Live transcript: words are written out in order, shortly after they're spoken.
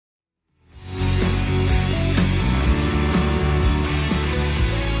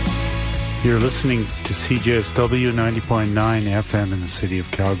You're listening to CJSW 90.9 FM in the city of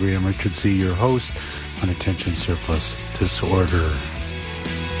Calgary. I'm Richard Z., your host on Attention Surplus Disorder.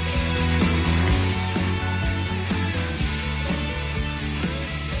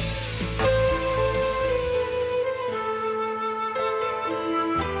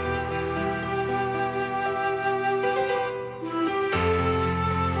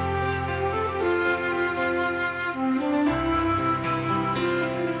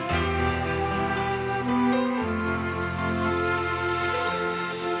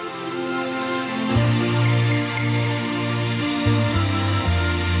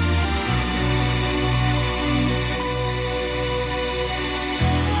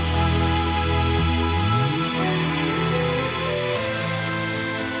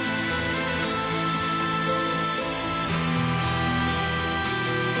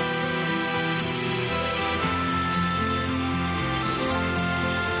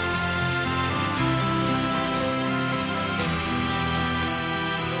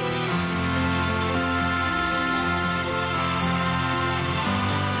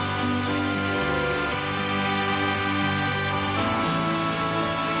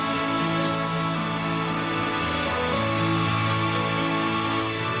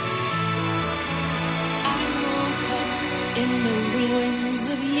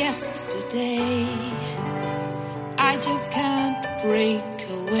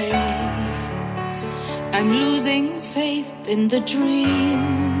 In the dream,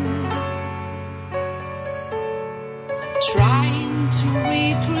 trying to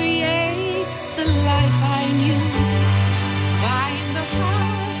recreate the life I knew, find the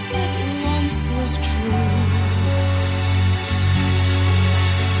heart that once was true,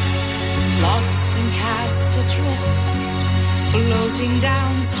 lost and cast adrift, floating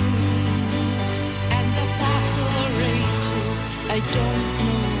downstream, and the battle rages, I don't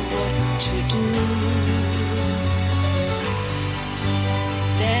know what to do.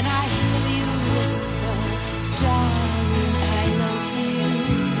 Then I hear you whisper, darling, I love you.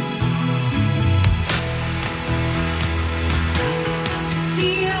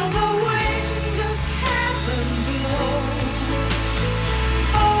 Feel the wind of heaven blow.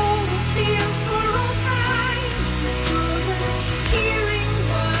 Oh, it feels for all time. Frozen, hearing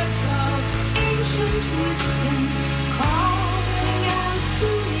words of ancient wisdom calling out to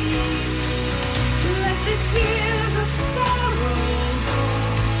me. Let the tears of sorrow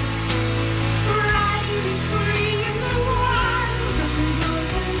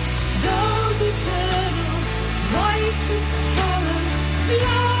voices tell us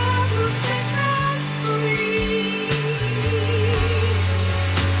love will set us free.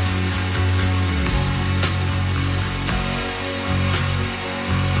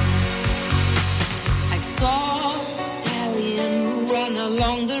 I saw a stallion run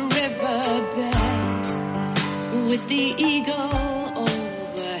along the riverbed with the eagle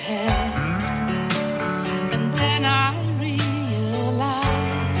overhead, and then I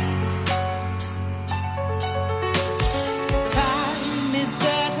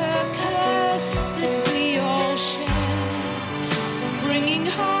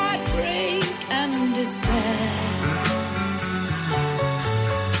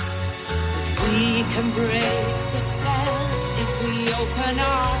can break the spell if we open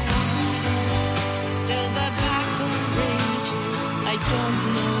our eyes. Still the battle rages, I don't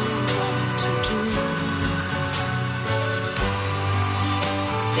know what to do.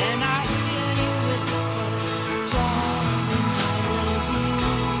 Then I hear you whisper, darling, I love you.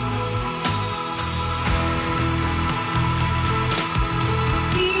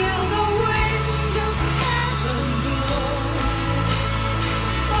 Feel the wind of heaven blow.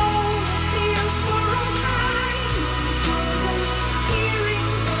 Oh, it feels for all time. Frozen, hearing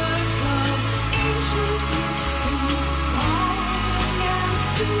words of ancient wisdom calling out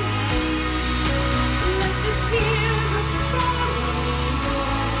to me. Let the tears of sorrow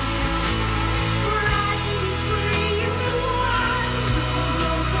roll.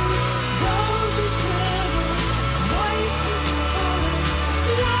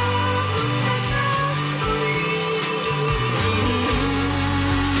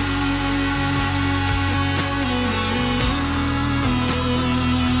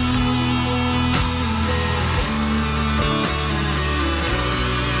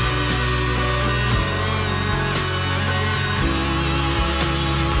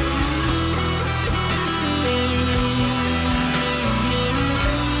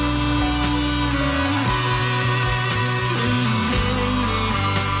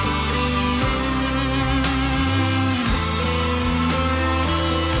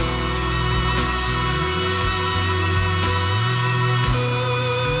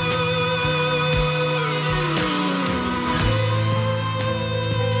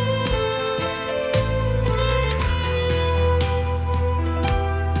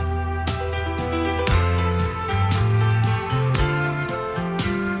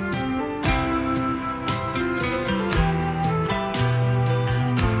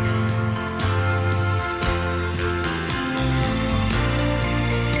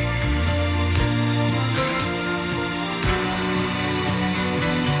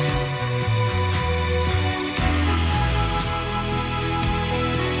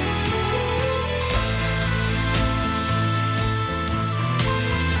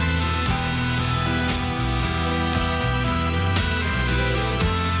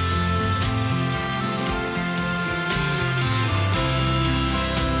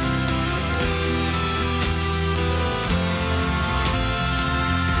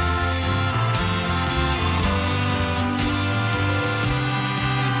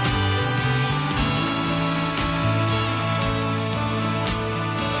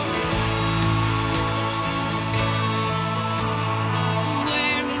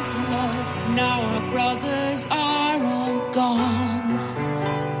 Now our brothers are all gone,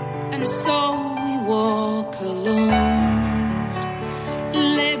 and so we walk alone,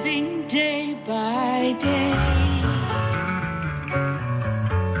 living day by day.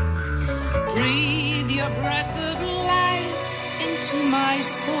 Breathe your breath of life into my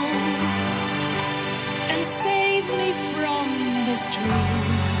soul and save me from this dream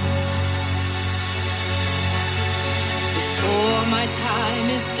before my time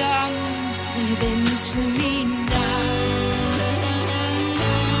is done. Breathe into me now.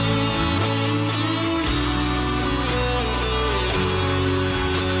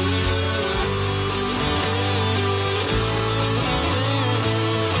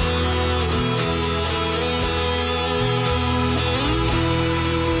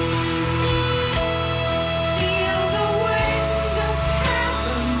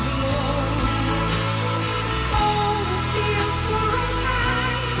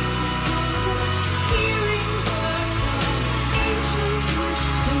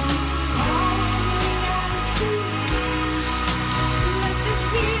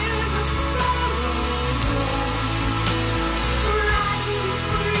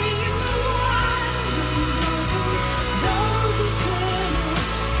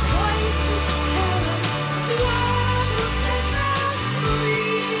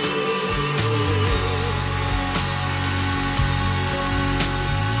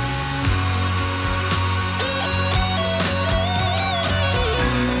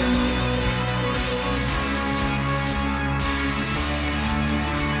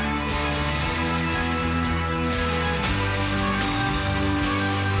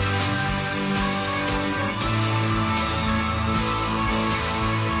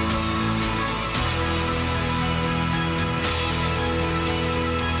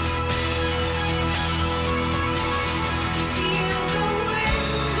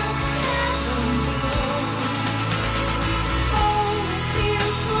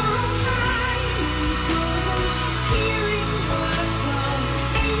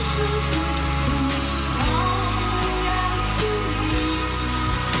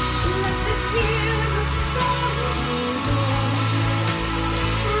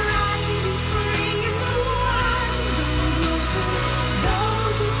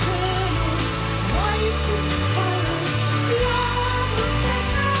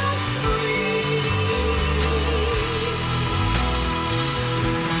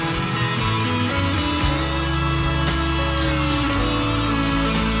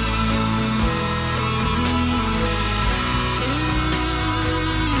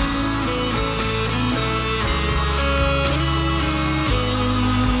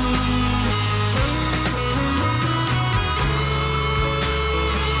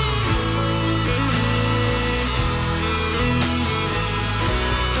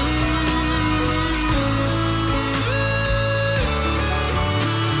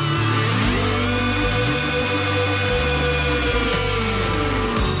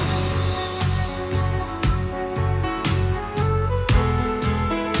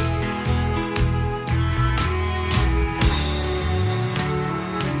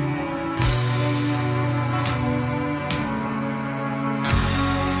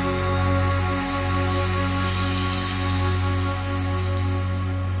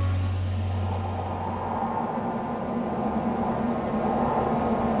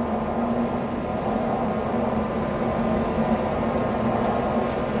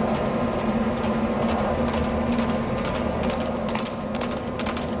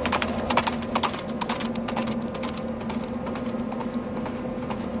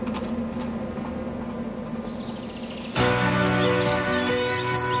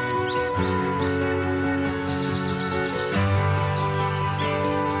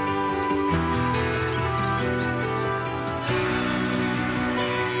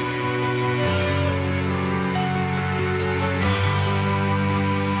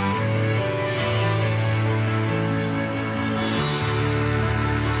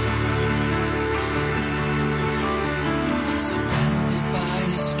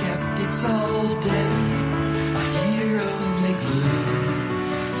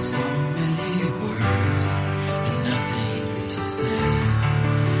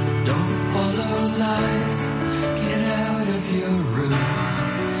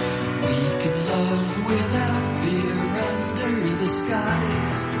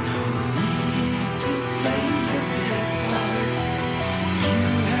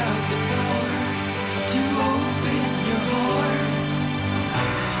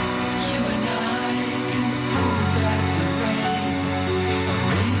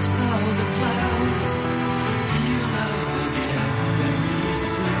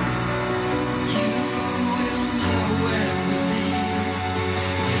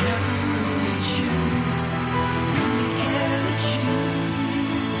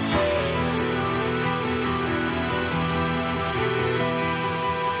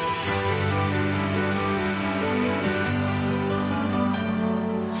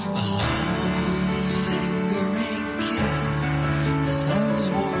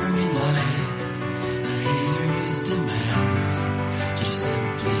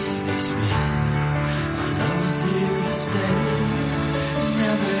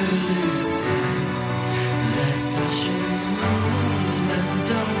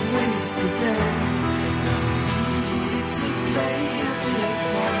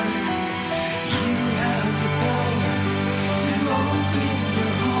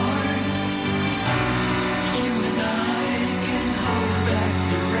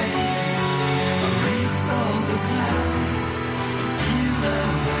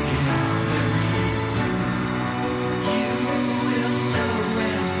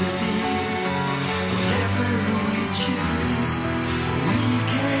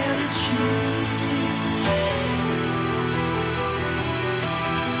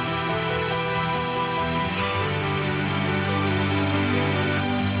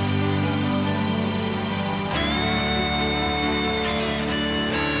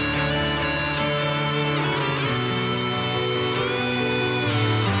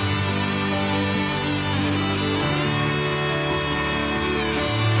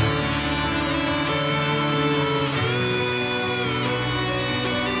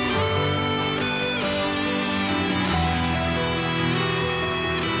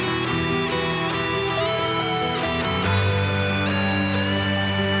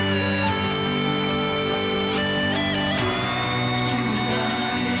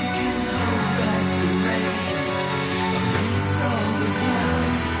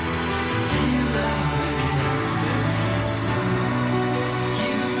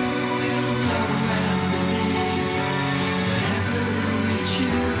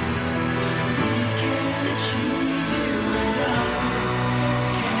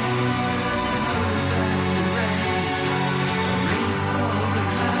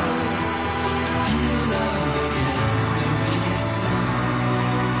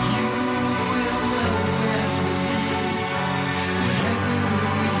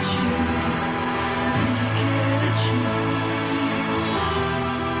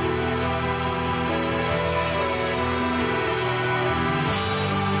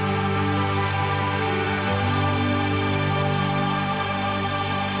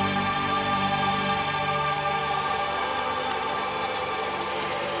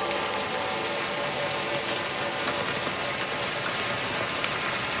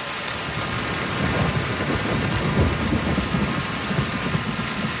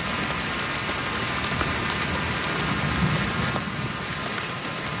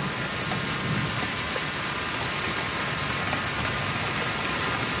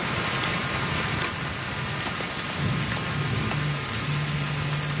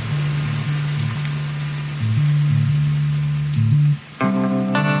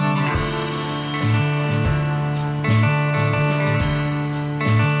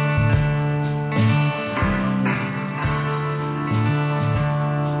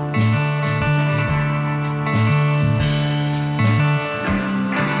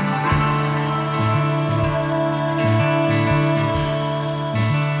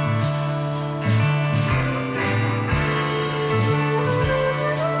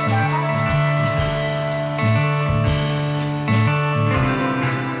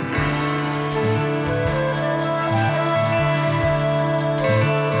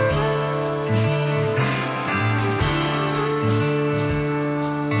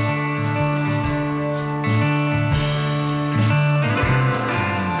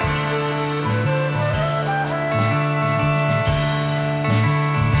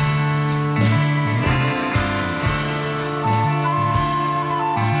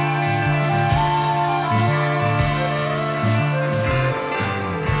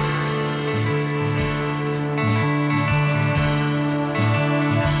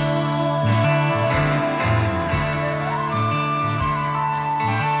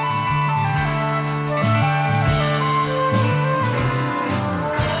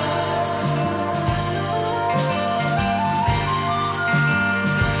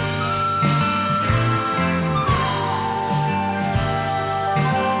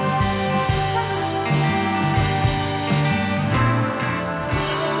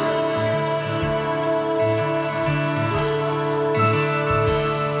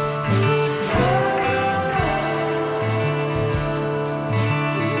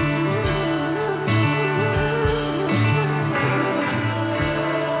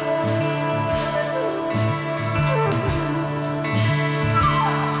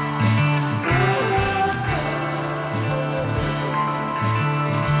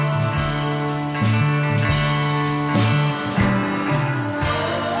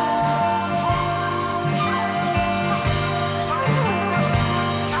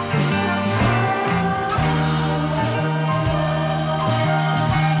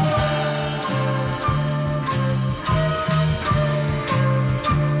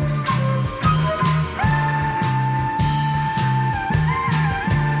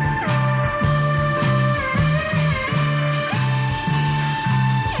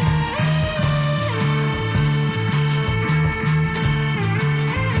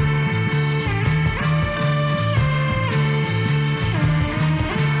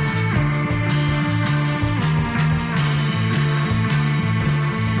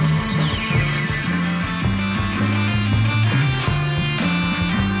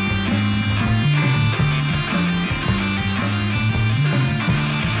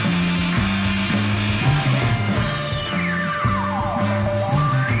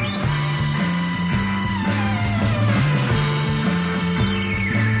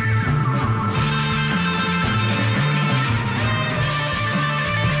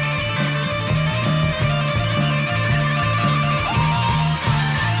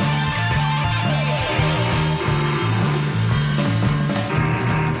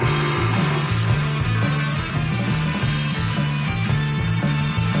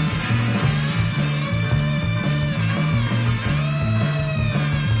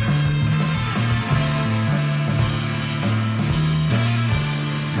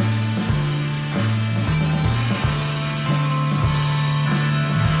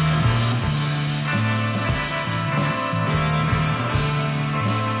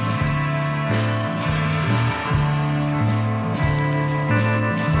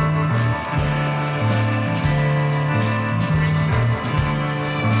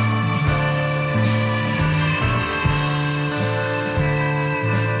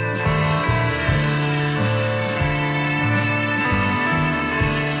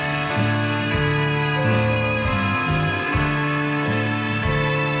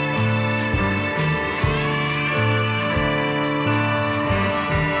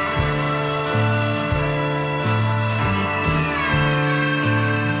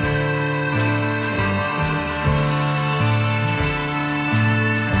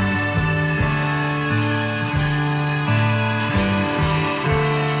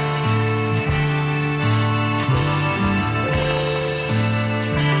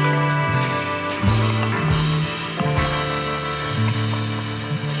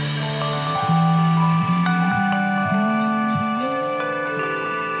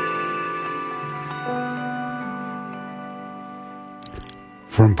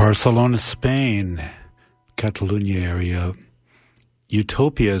 From Barcelona, Spain, Catalonia area,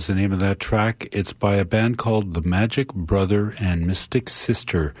 Utopia is the name of that track. It's by a band called The Magic Brother and Mystic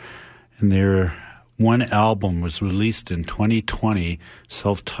Sister. And their one album was released in 2020,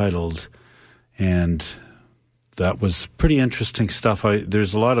 self-titled. And that was pretty interesting stuff.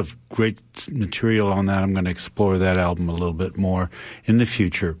 There's a lot of great material on that. I'm going to explore that album a little bit more in the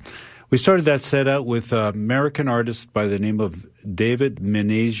future. We started that set out with an American artist by the name of David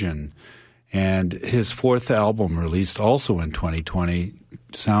Minasian, and his fourth album released also in 2020,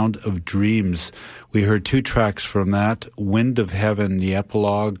 Sound of Dreams. We heard two tracks from that, Wind of Heaven, the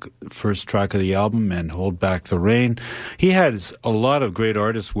epilogue, first track of the album, and Hold Back the Rain. He had a lot of great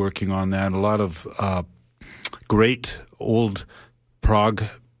artists working on that, a lot of great old prog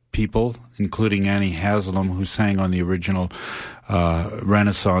people, including Annie Haslam, who sang on the original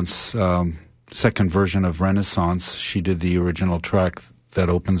Renaissance, second version of Renaissance. She did the original track that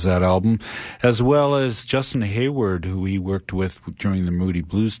opens that album, as well as Justin Hayward, who he worked with during the Moody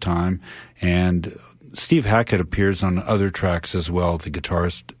Blues time, and Steve Hackett appears on other tracks as well, the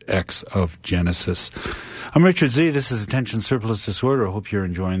guitarist X of Genesis. I'm Richard Z. This is Attention Surplus Disorder. I hope you're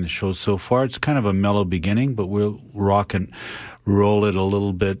enjoying the show so far. It's kind of a mellow beginning, but we'll rock and roll it a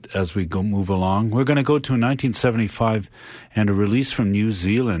little bit as we move along. We're going to go to 1975 and a release from New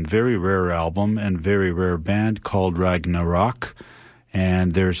Zealand, very rare album and very rare band called Ragnarok,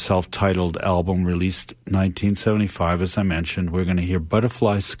 and their self-titled album released 1975. As I mentioned, we're going to hear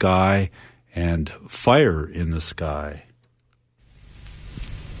Butterfly Sky and Fire in the Sky.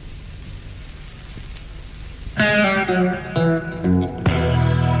 I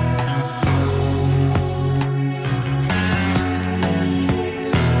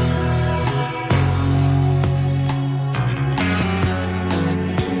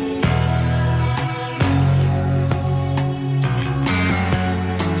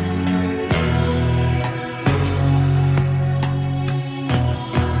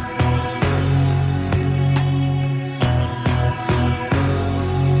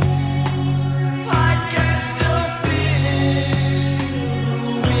can still feel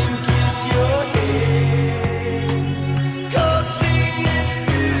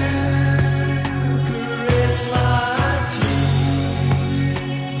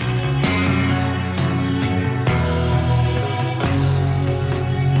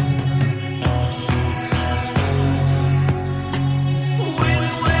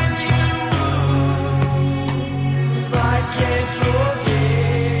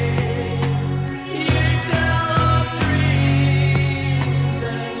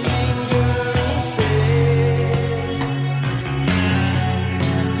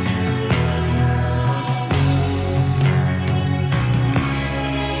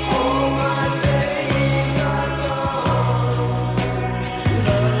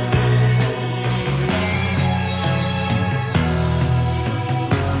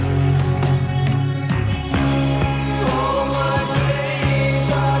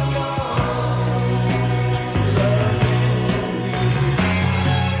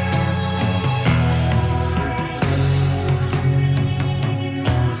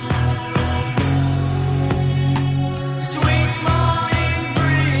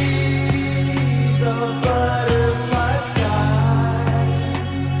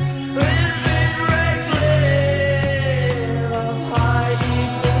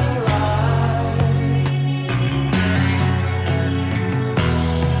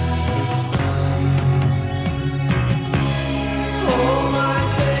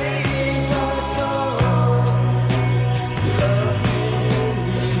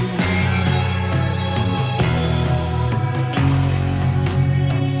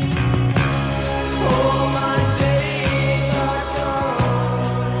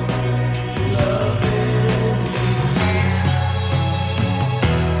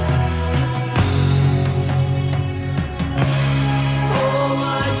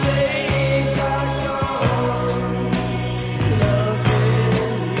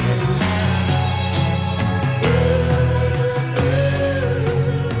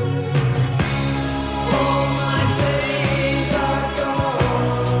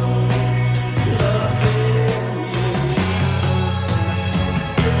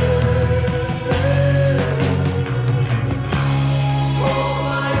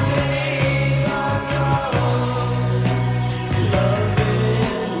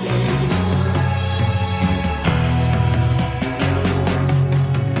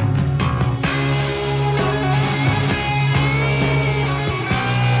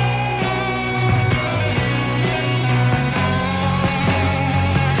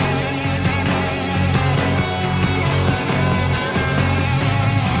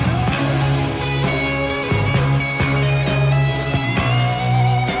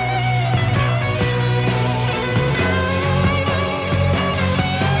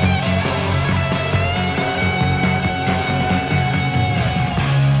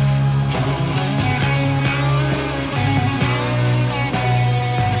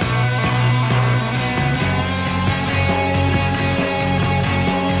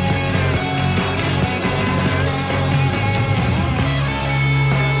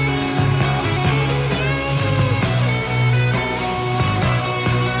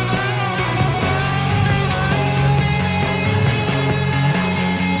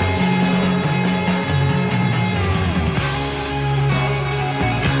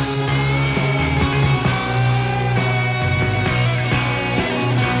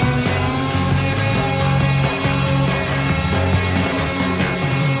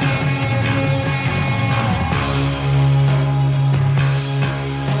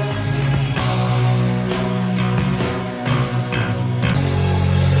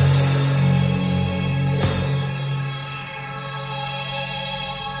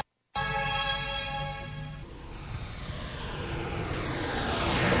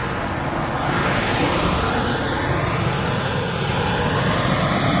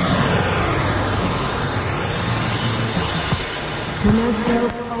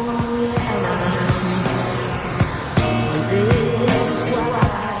myself this is what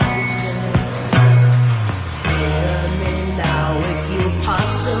I say. Tell me now if you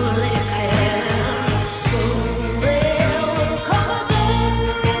possibly can. Soon will come again.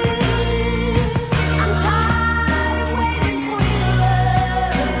 I'm tired of waiting for you to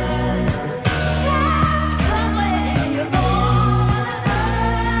learn. Time's coming, you're gonna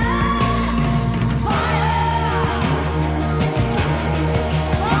learn. Fire,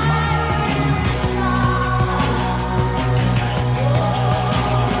 fire in the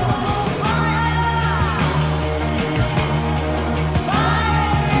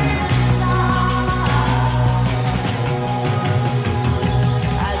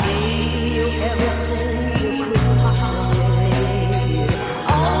I gave you everything you could possibly need,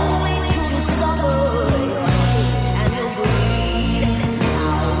 only to discover your hate and your greed.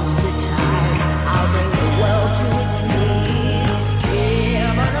 Now's the time I'll bring the world to its knees.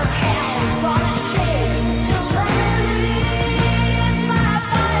 Heaven and hell's gonna shake to release my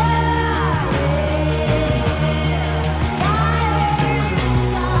fire. Fire in the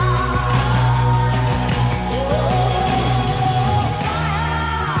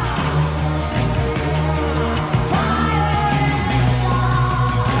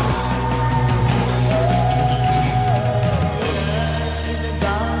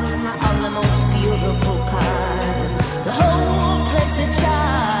of the most beautiful kind. The whole place is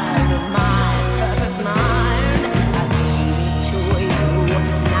child of my perfect mind. I gave it to you.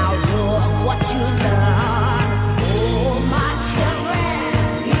 Now look what you've done. Oh, my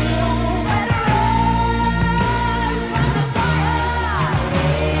children, you better run from the fire.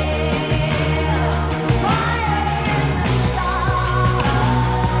 Fire in the sky.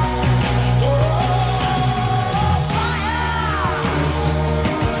 Oh, fire.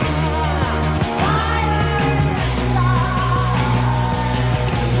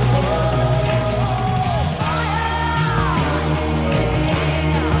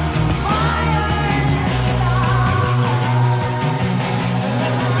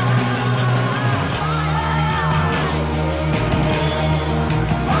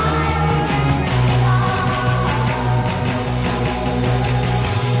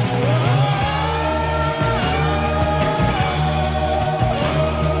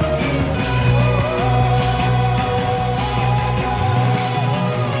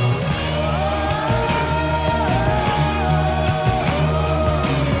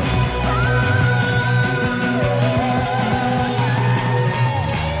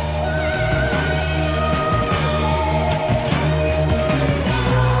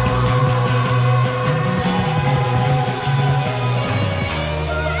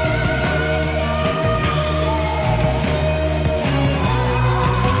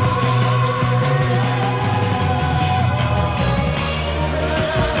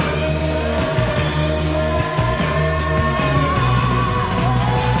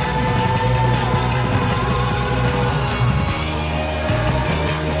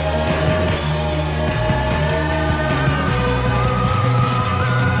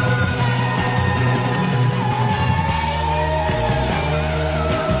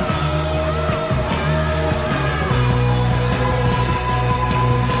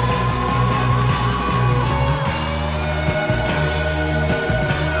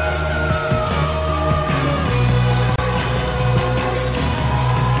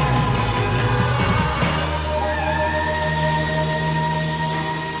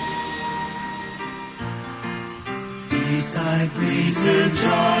 B-side breeze and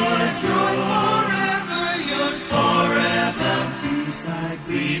joy forever yours forever. B-side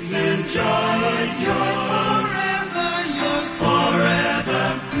breeze and joy forever yours forever.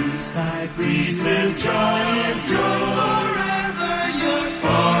 B-side breeze and joy forever yours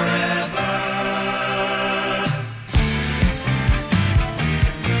forever.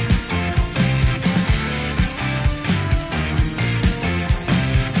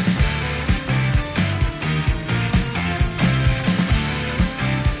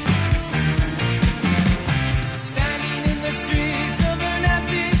 Standing in the streets of an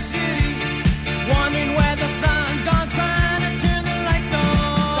empty city, wondering where the sun's gone, trying to turn the lights on.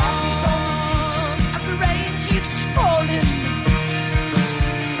 Darkness on the tips, and the rain keeps falling.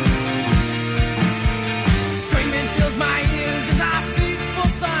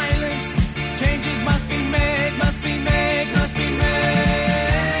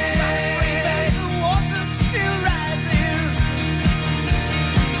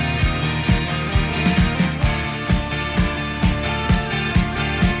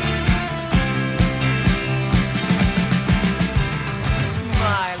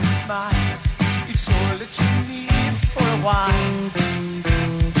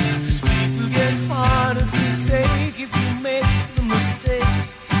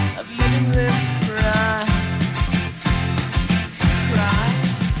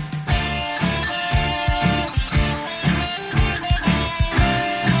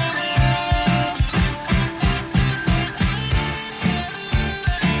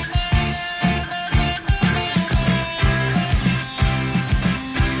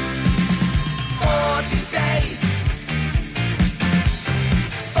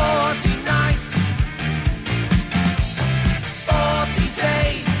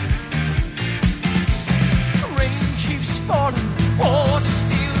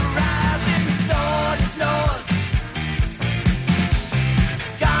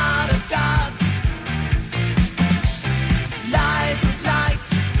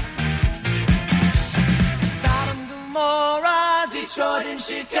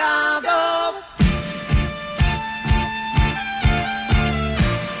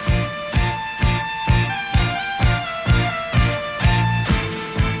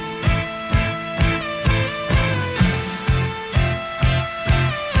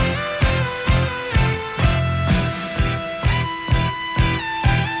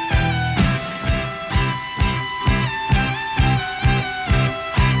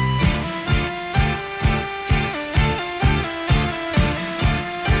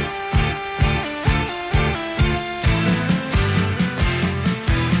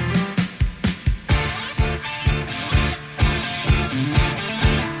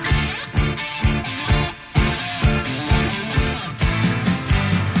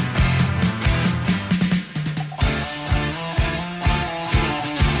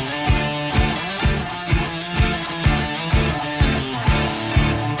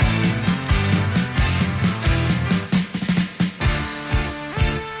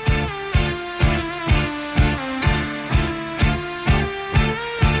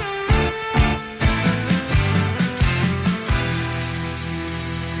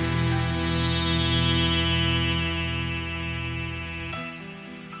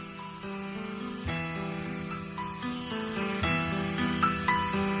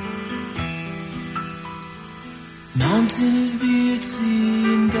 Mountain of beauty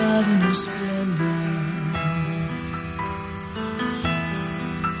and garden of splendor,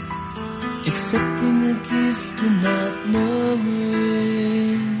 accepting a gift and not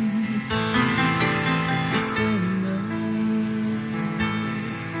knowing the summer.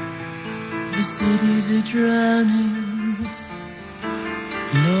 The cities are drowning.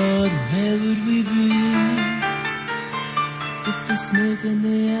 Lord, where would we be if the snake and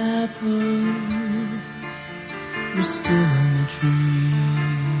the apple was still on the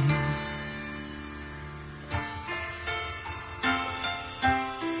tree?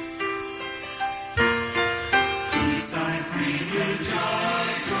 Peace, I breeze and joy,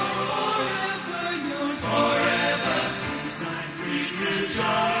 forever yours, forever. Peace, I breeze and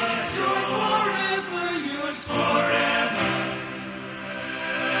joy, forever yours, forever.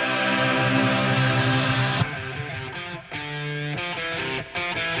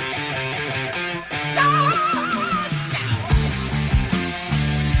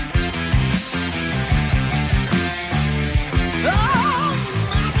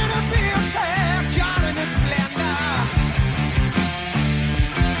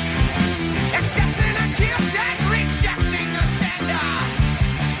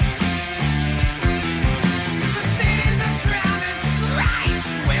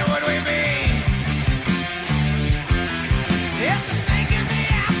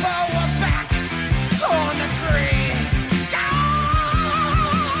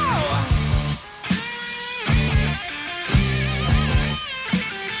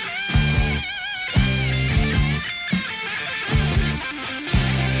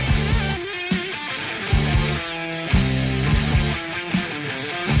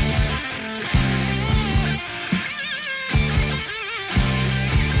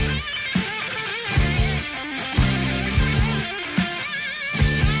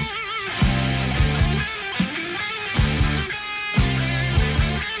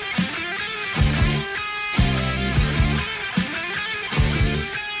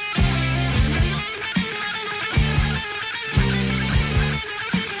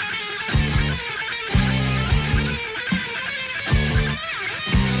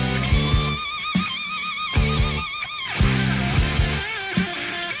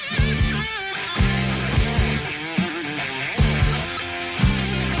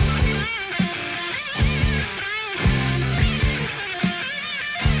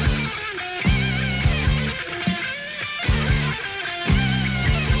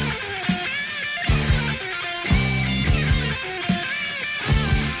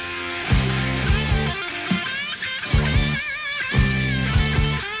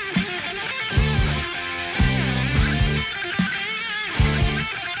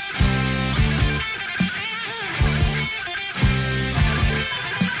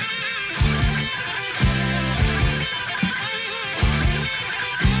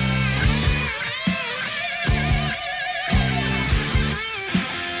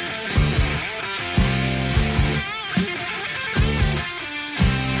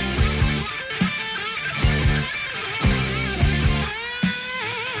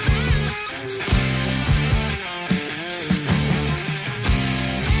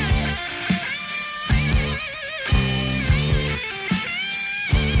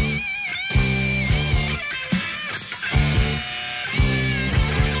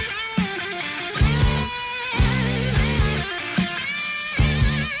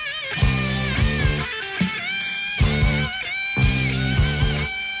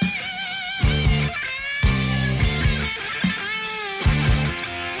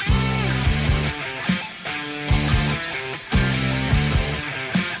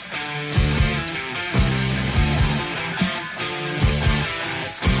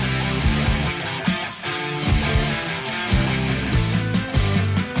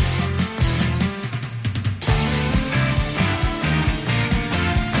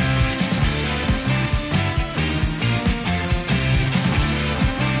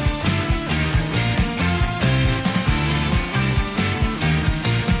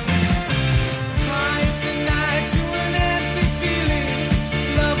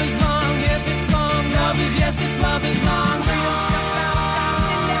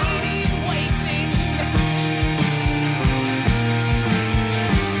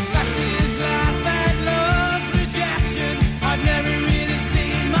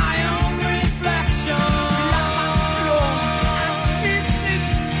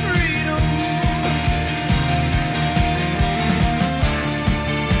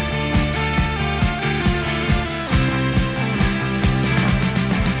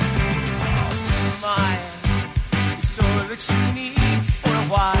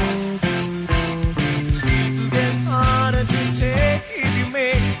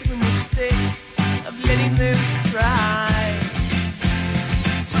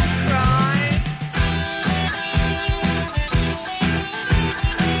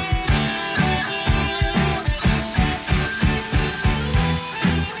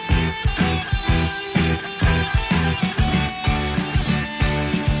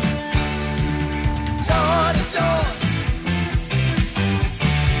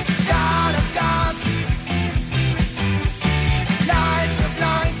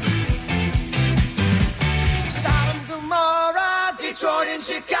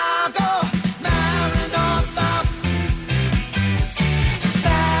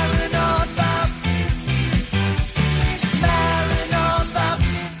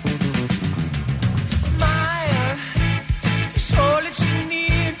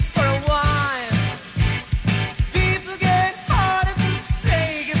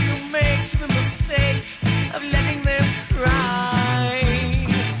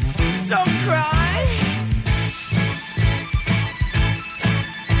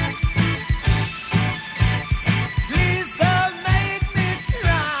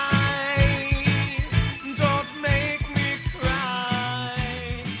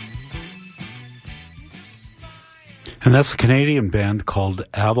 And that's a Canadian band called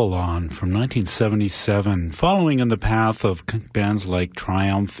Avalon from 1977, following in the path of bands like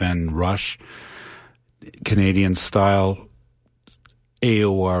Triumph and Rush, Canadian style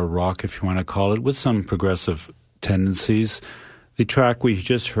AOR rock, if you want to call it, with some progressive tendencies. The track we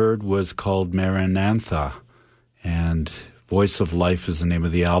just heard was called Maranatha, and Voice of Life is the name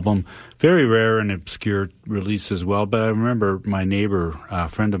of the album. Very rare and obscure release as well, but I remember my neighbor, a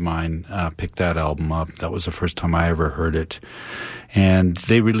friend of mine, picked that album up. That was the first time I ever heard it. And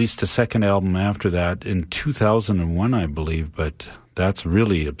they released a second album after that in 2001, I believe, but that's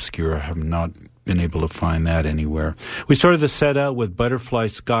really obscure. I have not been able to find that anywhere. We started the set out with Butterfly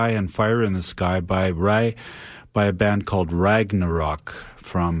Sky and Fire in the Sky by a band called Ragnarok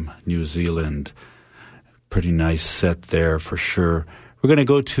from New Zealand. Pretty nice set there for sure. We're going to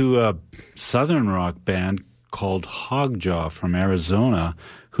go to a southern rock band called Hogjaw from Arizona,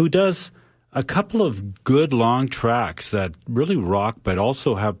 who does a couple of good long tracks that really rock but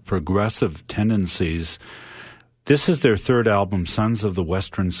also have progressive tendencies. This is their third album, Sons of the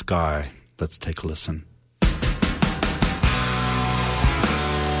Western Sky. Let's take a listen.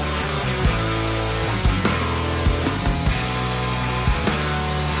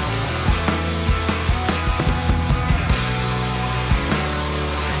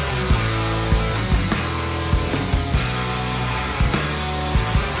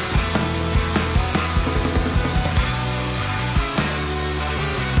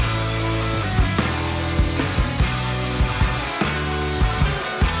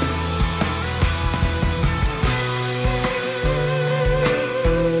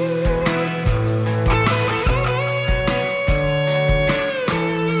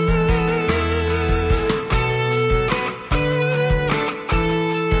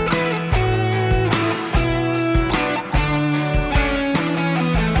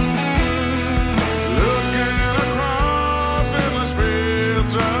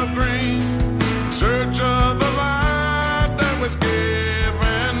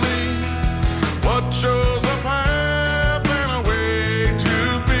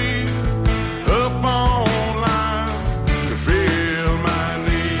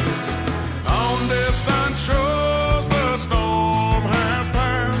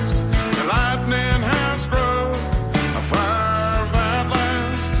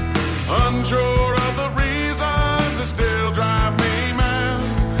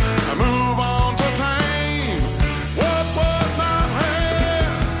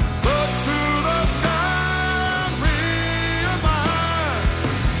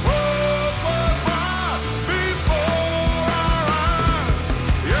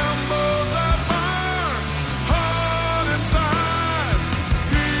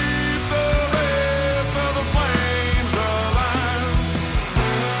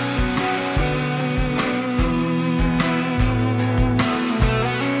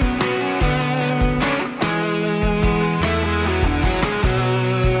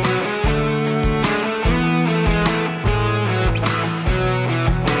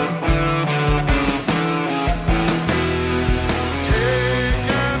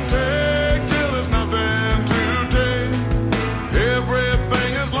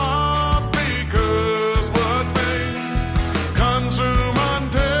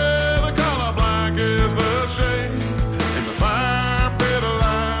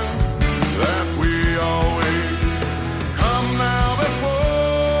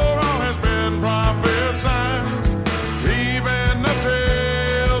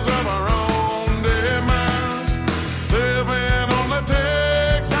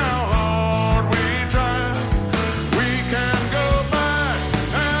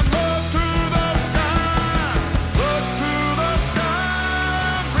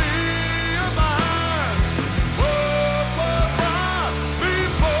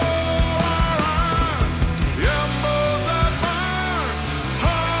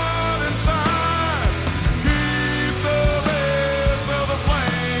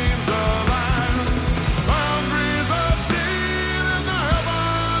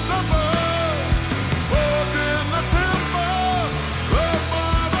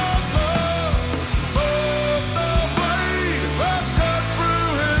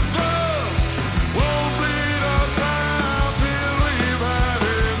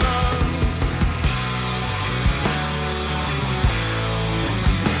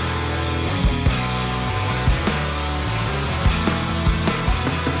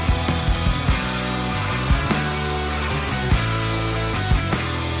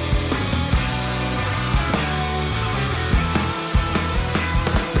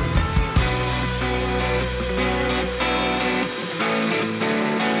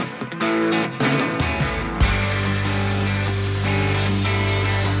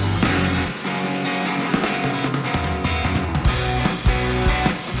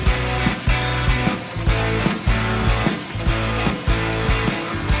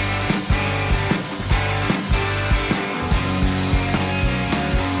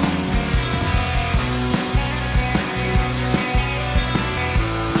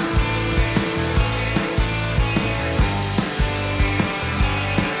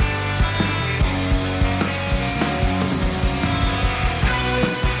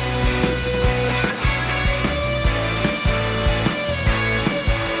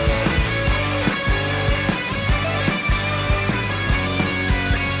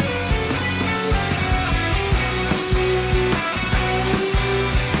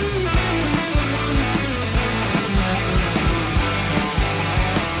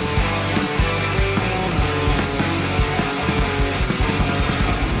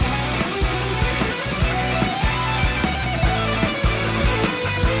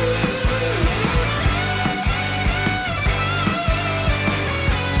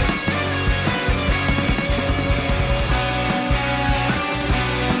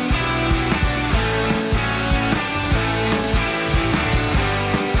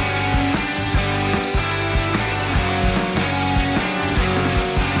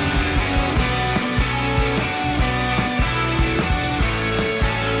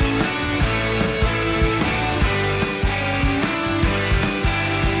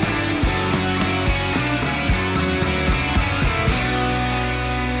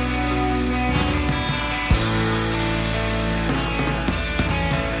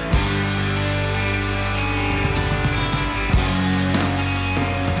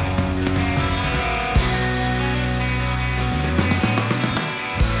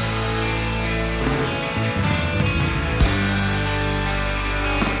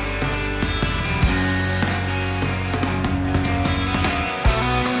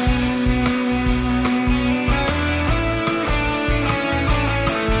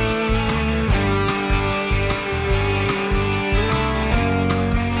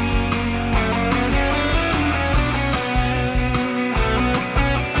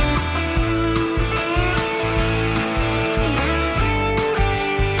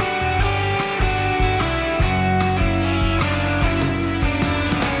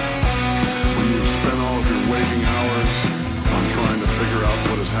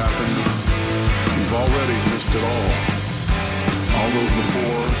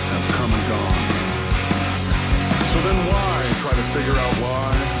 figure out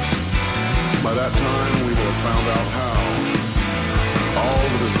why. By that time, we will have found out how. All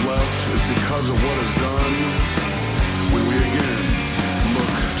that is left is because of what is done when we again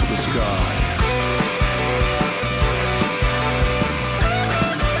look to the sky.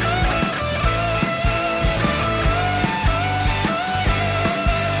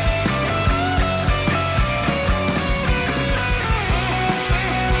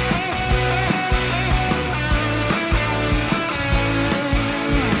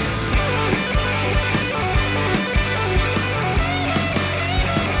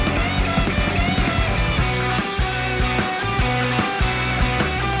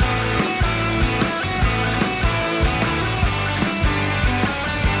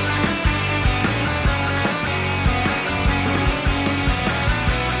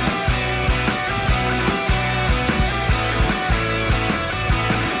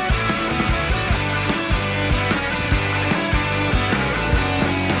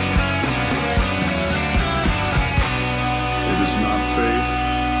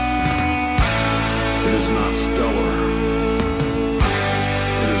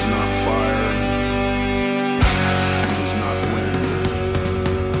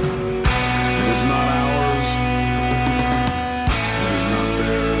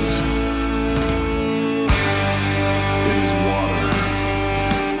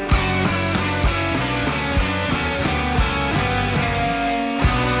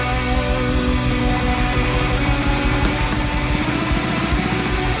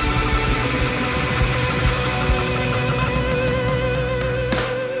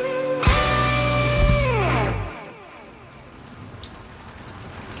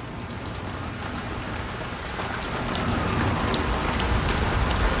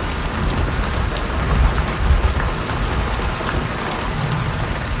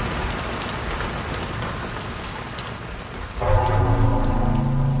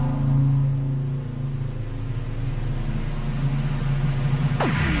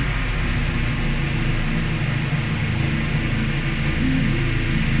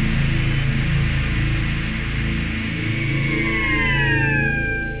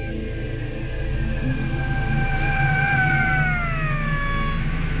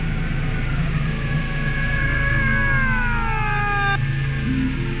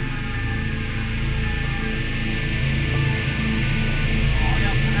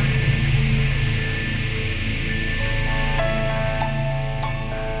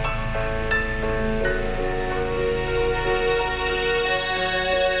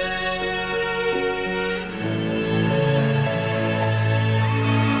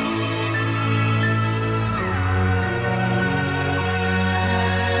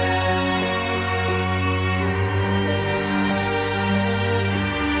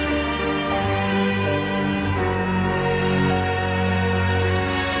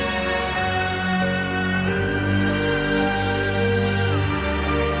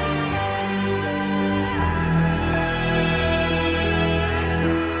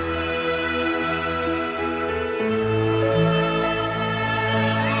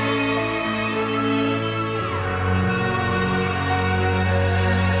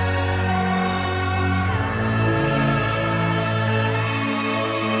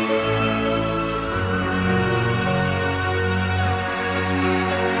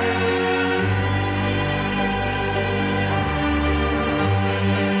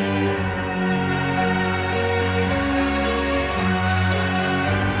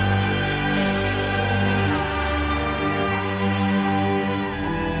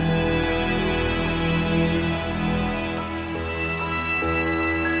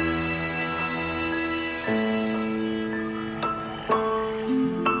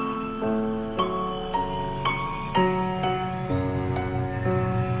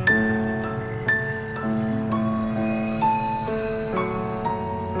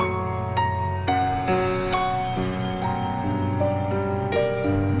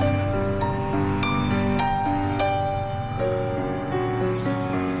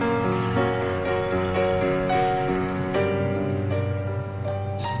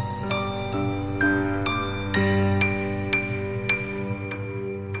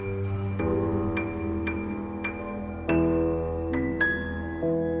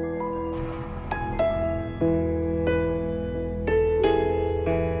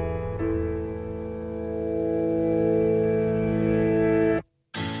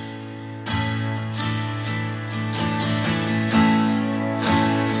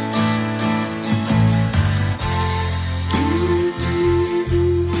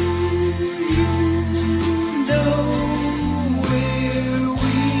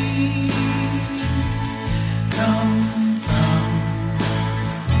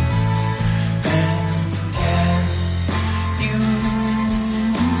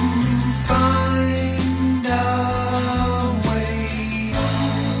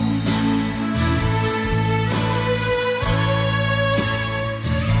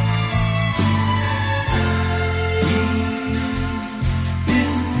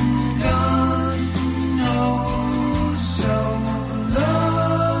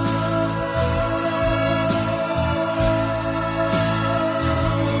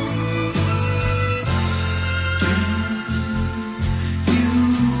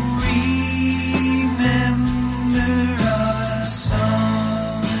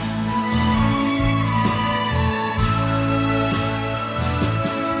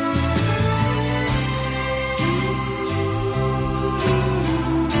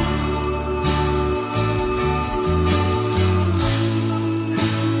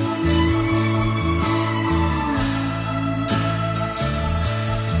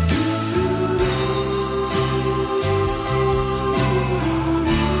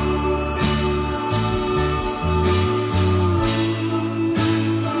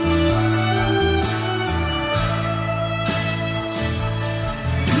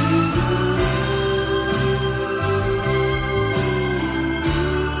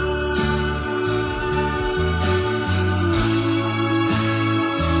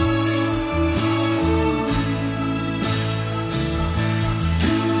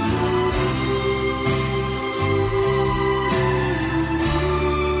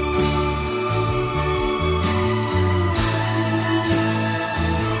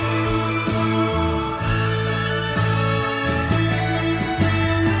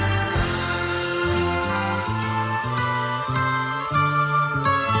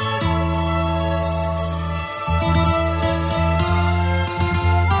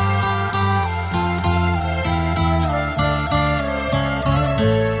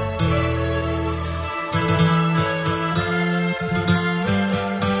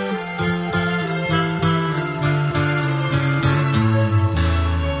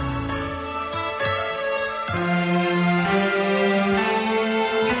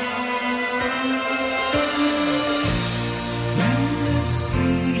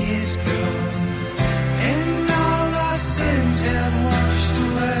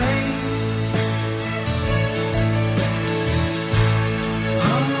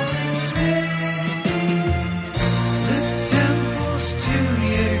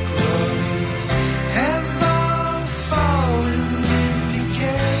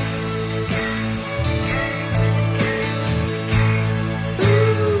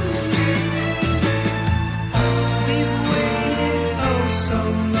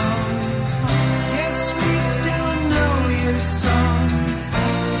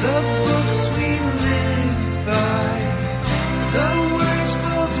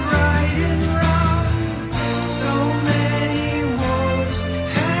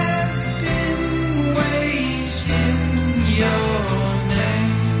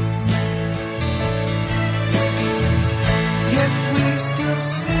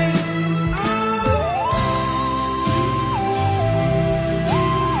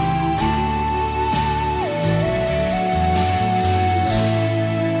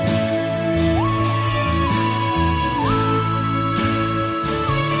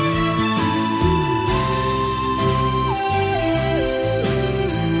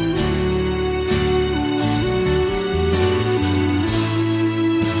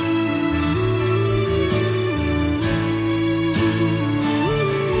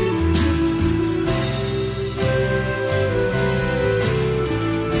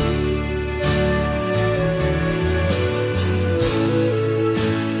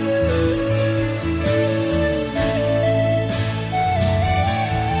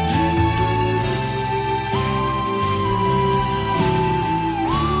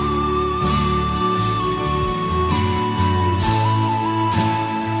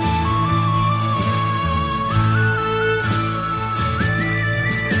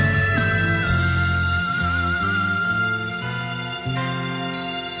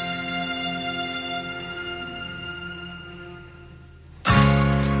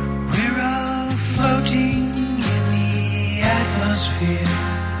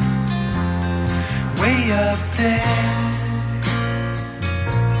 there,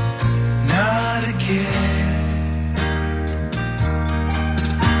 not again.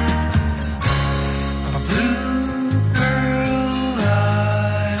 A blue pearl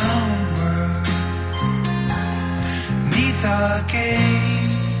onward, 'neath our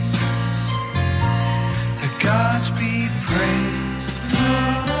gaze, the gods be praised.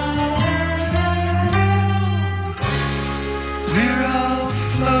 We're all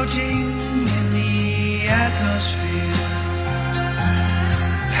floating in the atmosphere.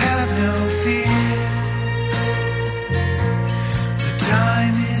 Have no fear, the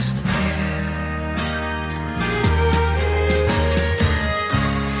time is near.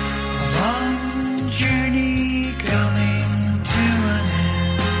 A long journey coming to an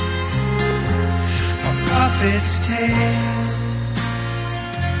end. A prophet's tale,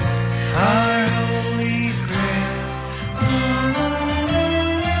 our holy grail.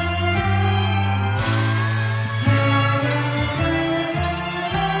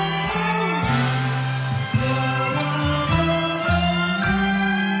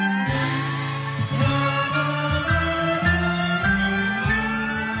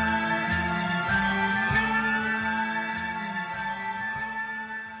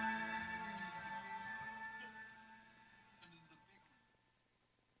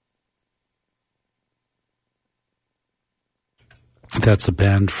 That's a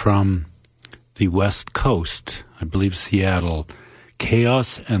band from the West Coast, I believe Seattle,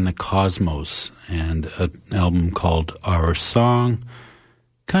 Chaos and the Cosmos, and an album called Our Song.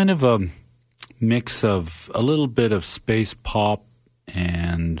 Kind of a mix of a little bit of space pop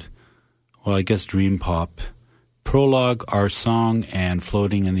and, well, I guess dream pop. Prologue, Our Song, and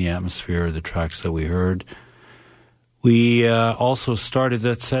Floating in the Atmosphere are the tracks that we heard. We also started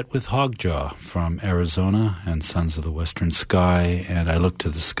that set with Hogjaw from Arizona and Sons of the Western Sky, and I Look to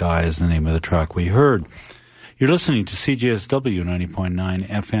the Sky is the name of the track we heard. You're listening to CJSW 90.9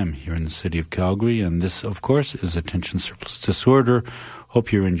 FM here in the city of Calgary, and this, of course, is Attention Surplus Disorder.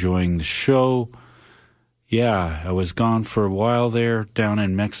 Hope you're enjoying the show. Yeah, I was gone for a while there down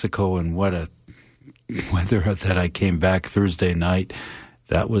in Mexico, and what a weather that I came back Thursday night.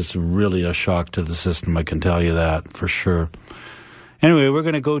 That was really a shock to the system, I can tell you that for sure. Anyway, we're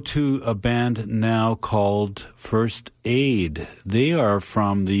going to go to a band now called First Aid. They are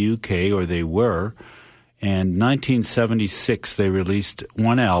from the UK, or they were, and 1976 they released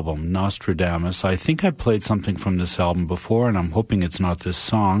one album, Nostradamus. I think I played something from this album before, and I'm hoping it's not this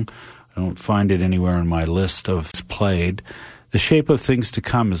song. I don't find it anywhere in my list of played. The Shape of Things to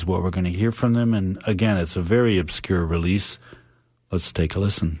Come is what we're going to hear from them, and again, it's a very obscure release. Let's take a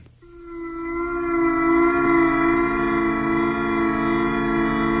listen.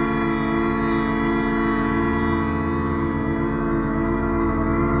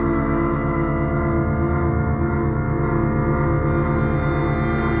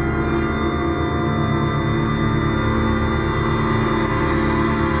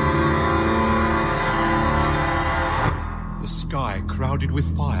 The sky crowded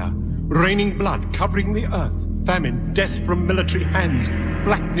with fire, raining blood covering the earth. Famine, death from military hands,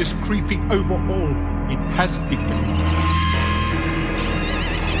 blackness creeping over all. It has begun.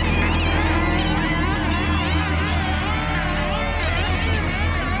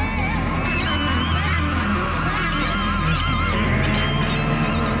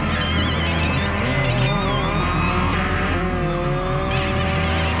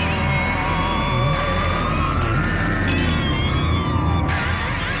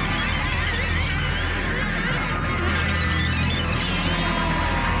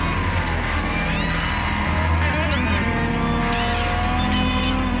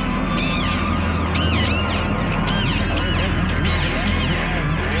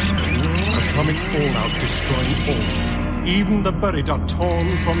 Fallout destroying all. Even the buried are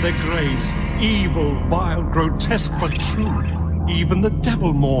torn from their graves. Evil, vile, grotesque, but true. Even the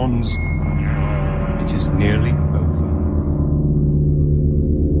devil mourns. It is nearly over.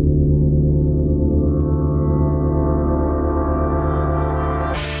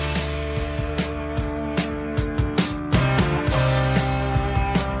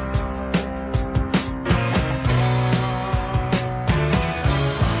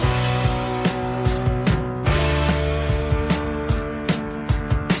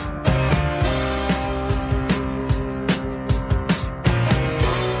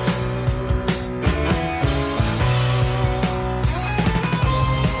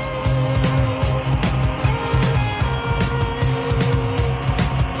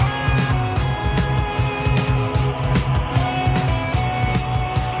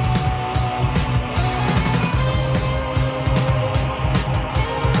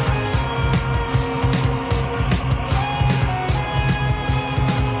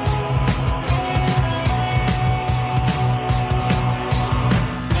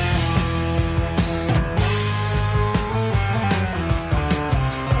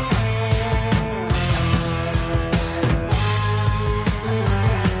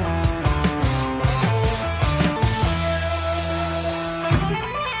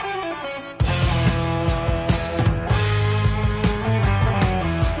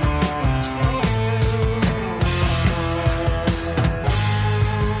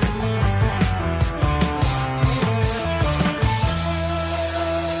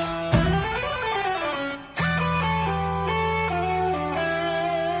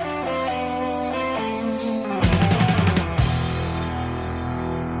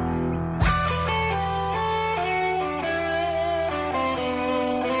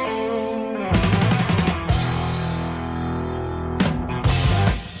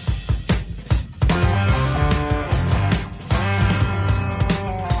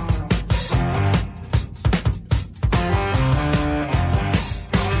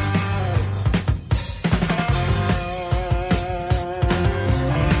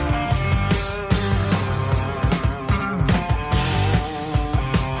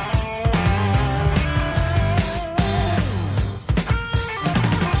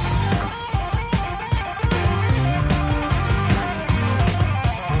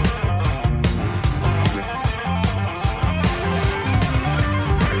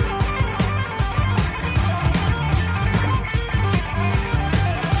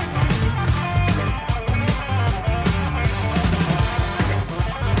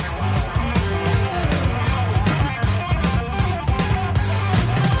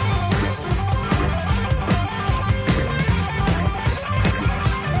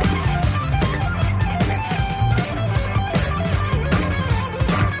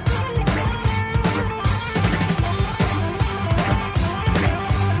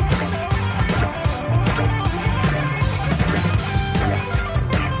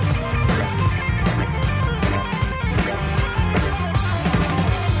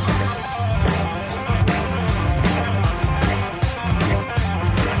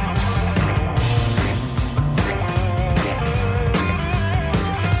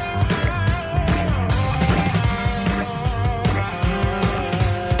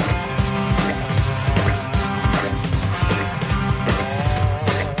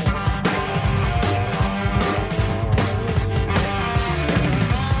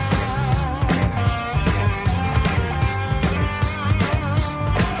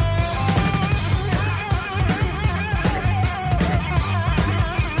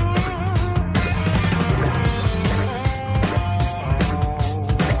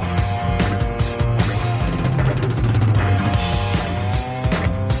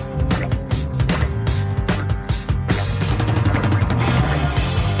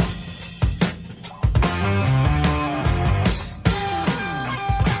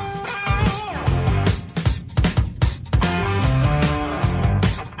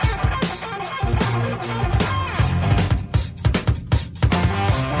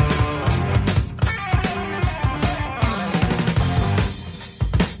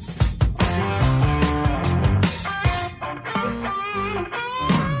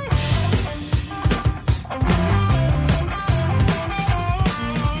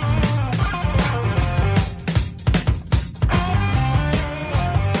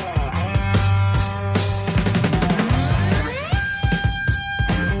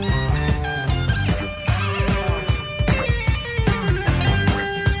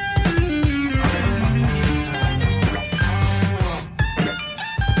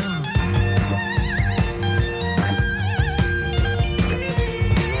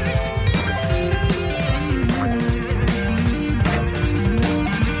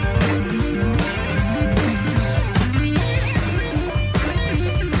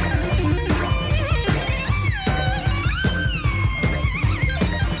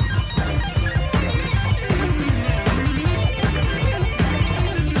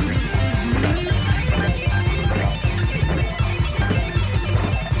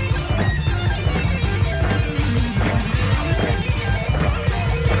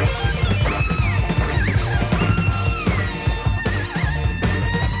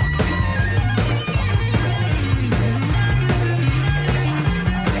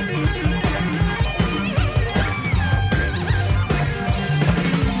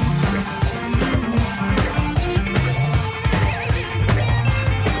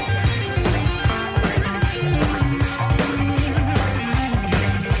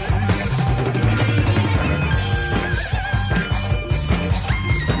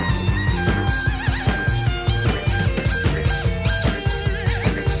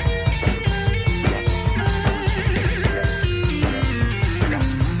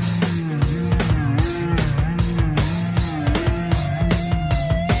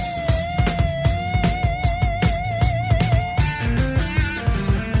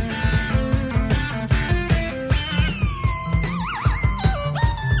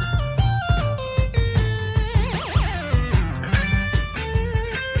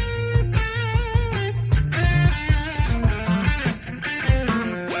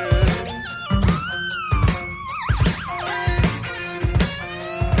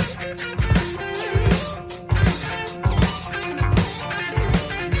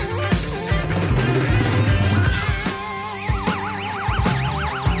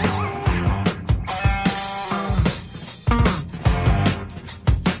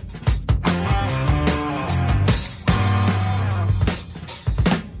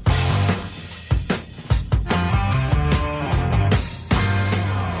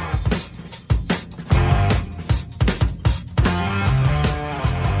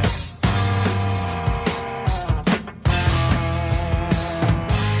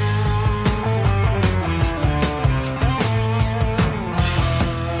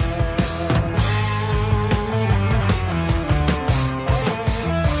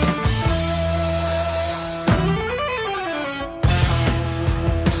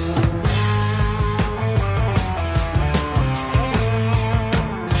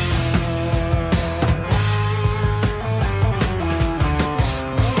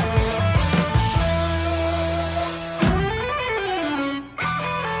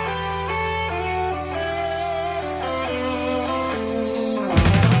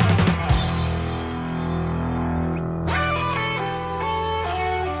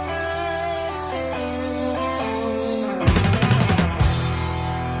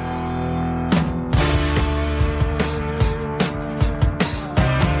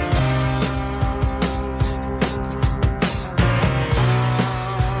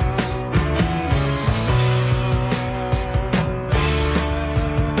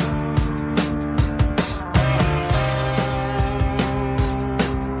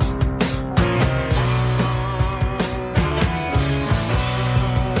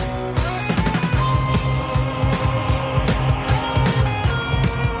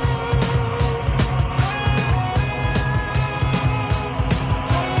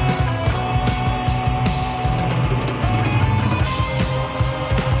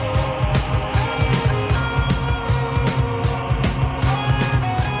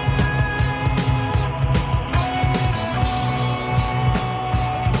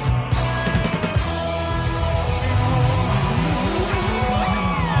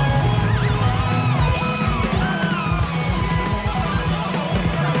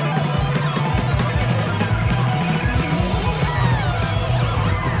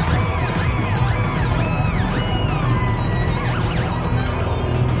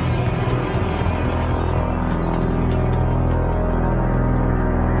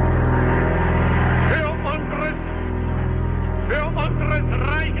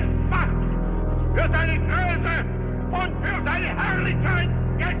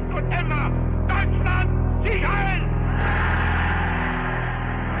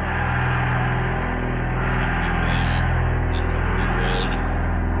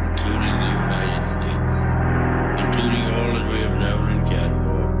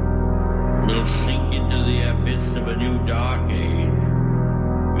 dark age,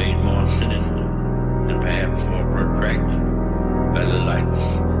 made more sinister and perhaps more protracted by the lights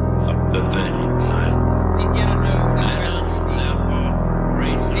of perverted science. Begin anew. Let us therefore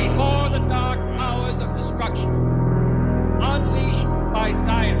raise Before the dark powers of destruction, unleashed by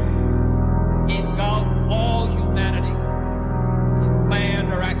science, engulf all humanity in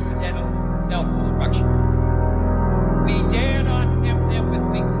planned or accidental self-destruction. We dare not tempt them with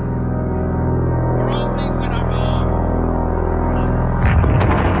weakness, for only when our arms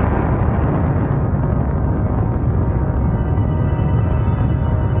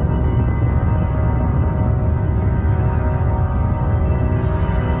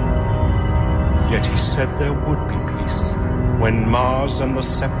Yet he said there would be peace when Mars and the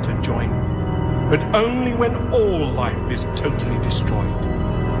scepter join, but only when all life is totally destroyed.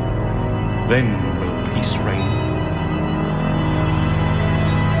 Then will peace reign.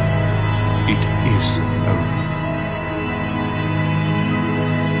 It is over.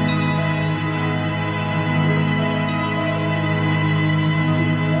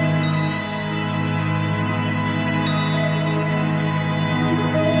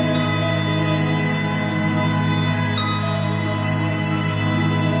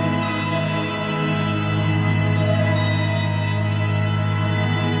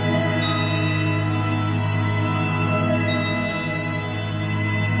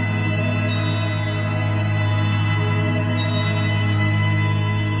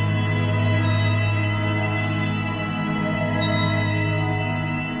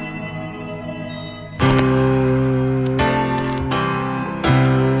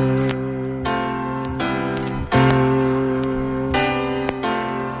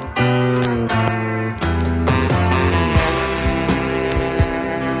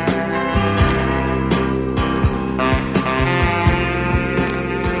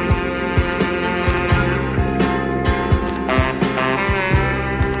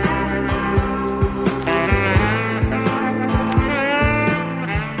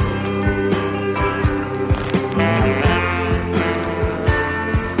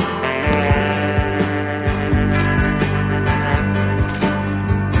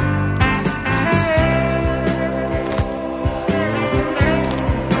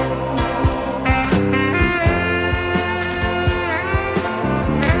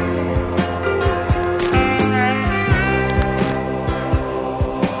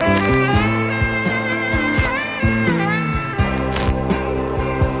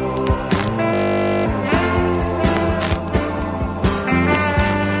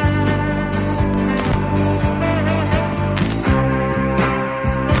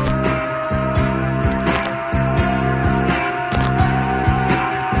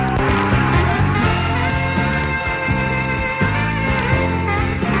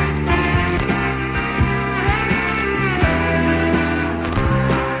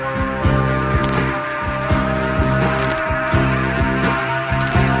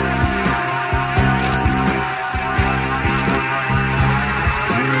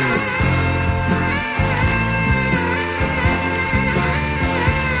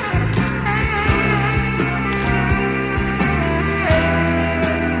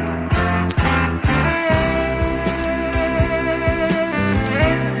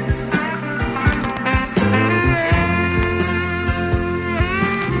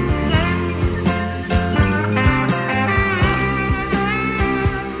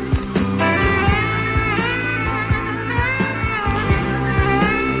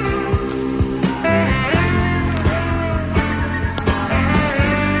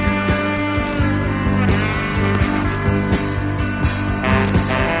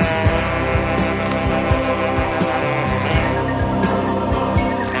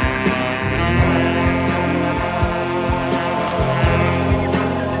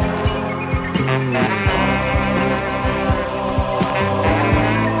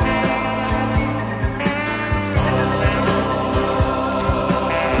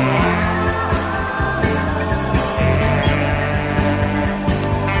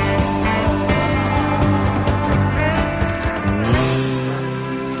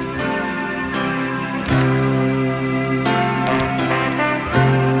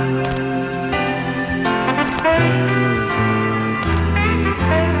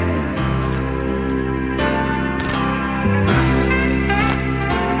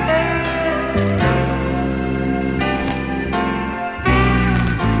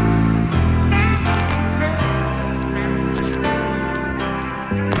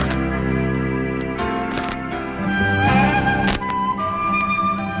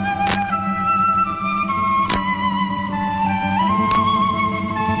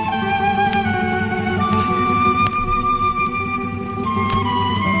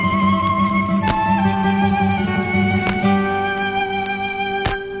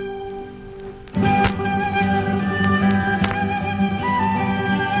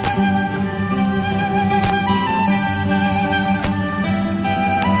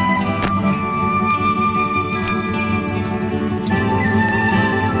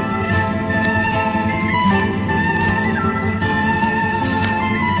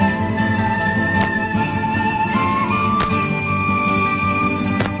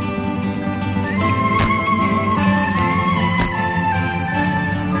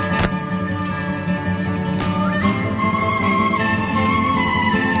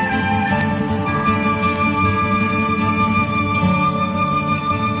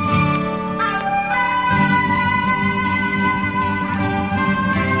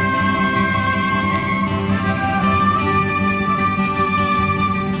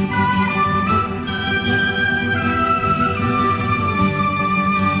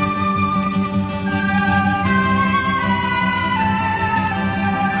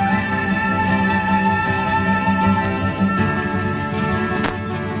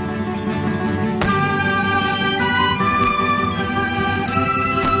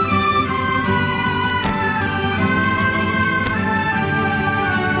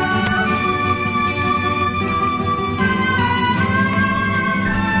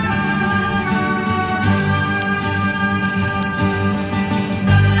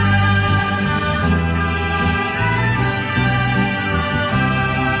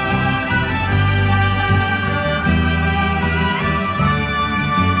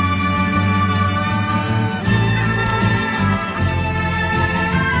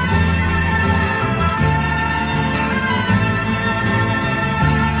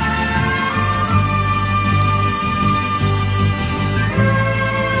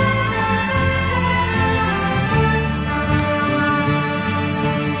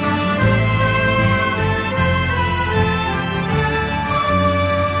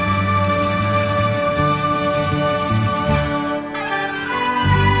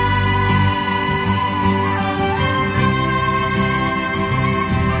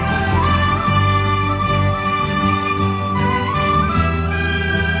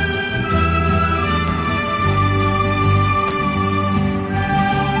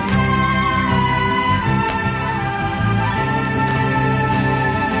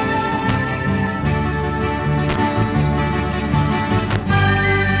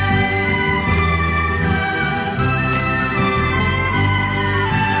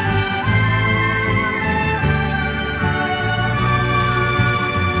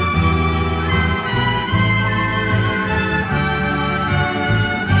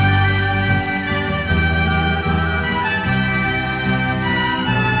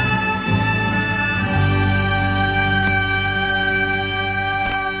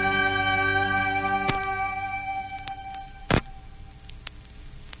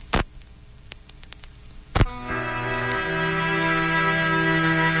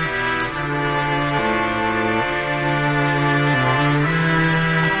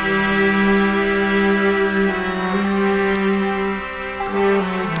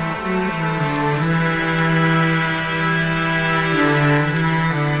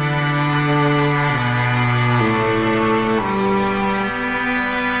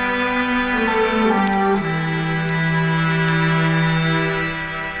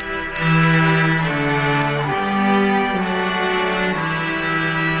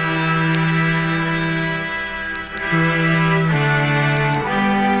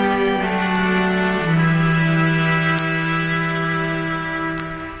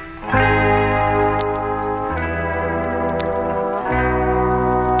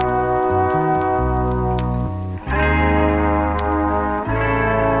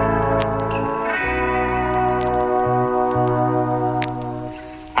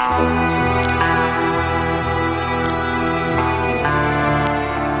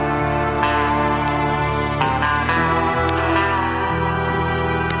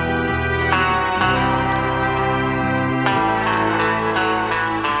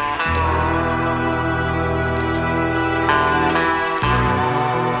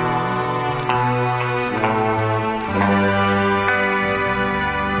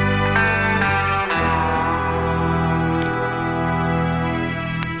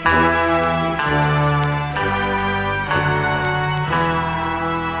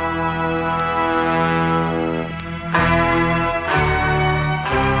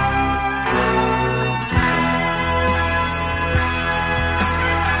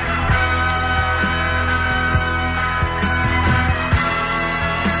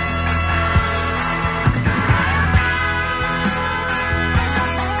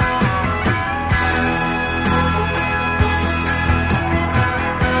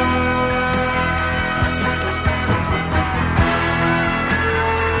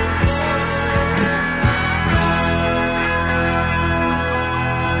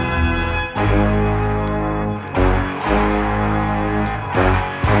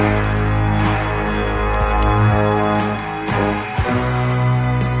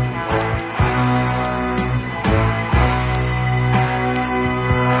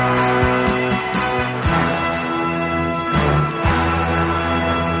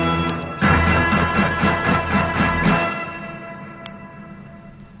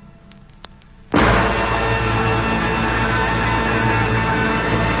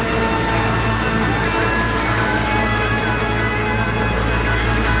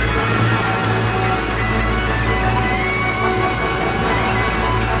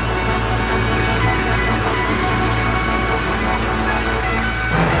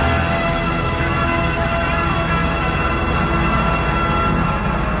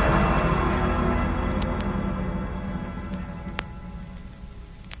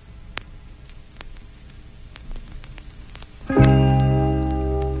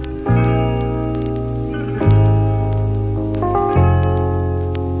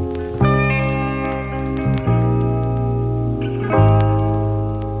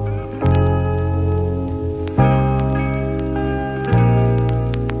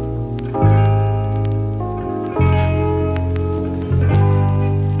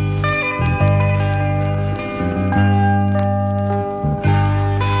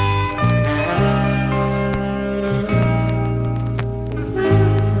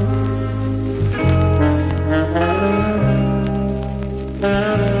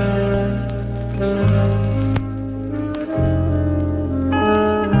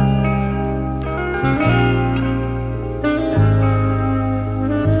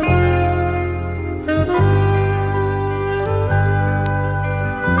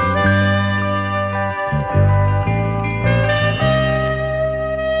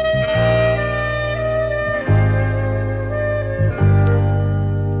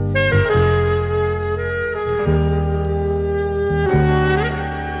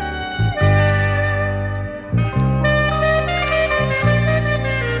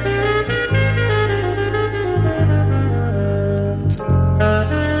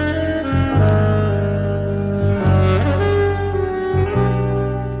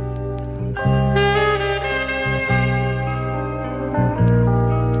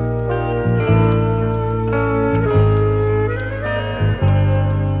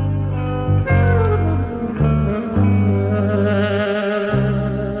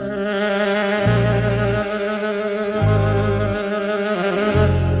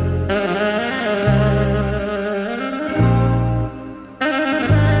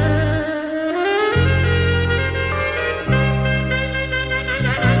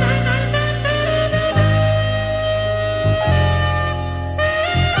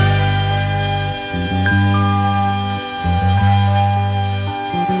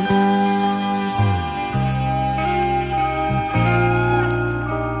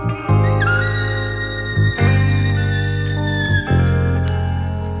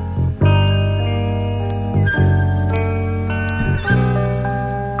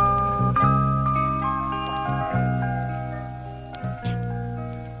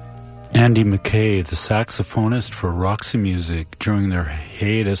 Andy McKay, the saxophonist for Roxy Music, during their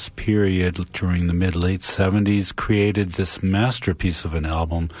hiatus period during the mid-late 70s, created this masterpiece of an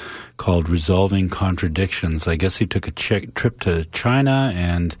album called Resolving Contradictions. I guess he took a trip to China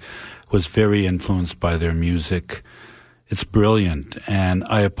and was very influenced by their music. It's brilliant, and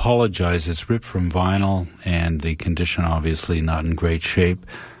I apologize, it's ripped from vinyl, and the condition obviously not in great shape.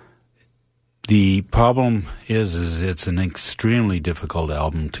 The problem is it's an extremely difficult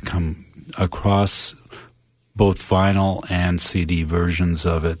album to come across, both vinyl and CD versions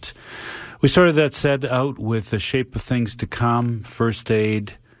of it. We started that set out with The Shape of Things to Come, First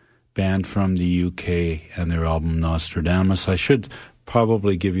Aid, band from the UK, and their album Nostradamus. I should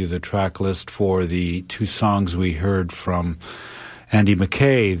probably give you the track list for the two songs we heard from Andy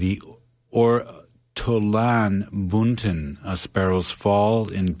McKay, the Ortolan Bunten, A Sparrow's Fall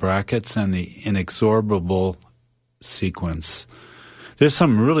in brackets, and the Inexorable Sequence. There's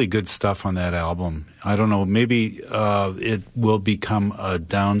some really good stuff on that album. I don't know, maybe it will become a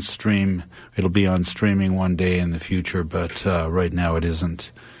downstream, it'll be on streaming one day in the future, but right now it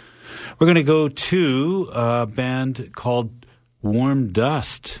isn't. We're going to go to a band called Warm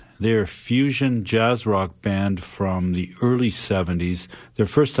Dust. They're a fusion jazz rock band from the early 70s. Their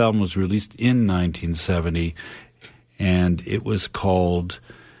first album was released in 1970, and it was called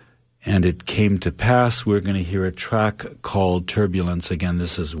And It Came to Pass. We're going to hear a track called Turbulence. Again,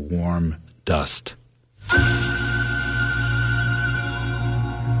 this is Warm Dust.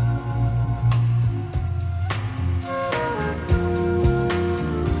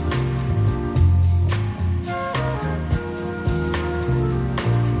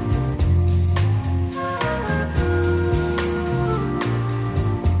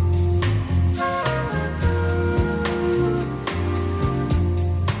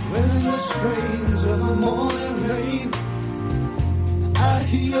 When the strains of the morning rain, I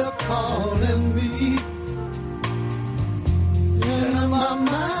hear calling me. And in my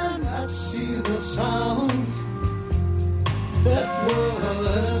mind I see the sounds that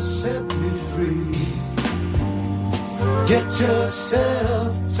would set me free. Get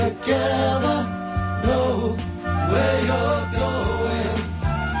yourself together, know where you're going.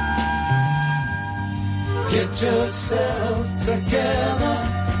 Get yourself together,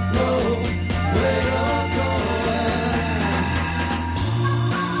 know where you're going.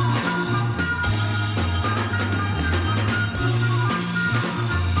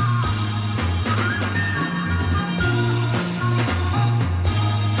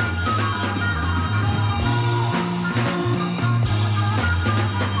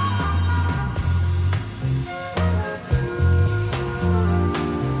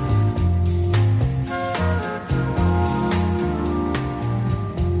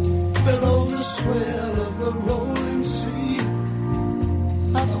 Below the swell of the rolling sea,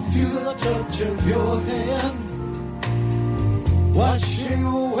 I can feel the touch of your hand, washing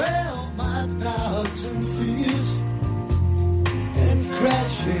away all my doubts and fears, and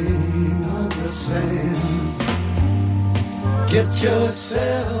crashing on the sand. Get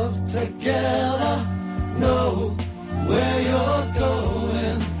yourself together, know where you're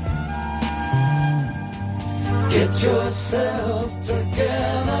going. Get yourself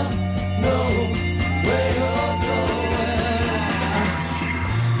together, know where you're going.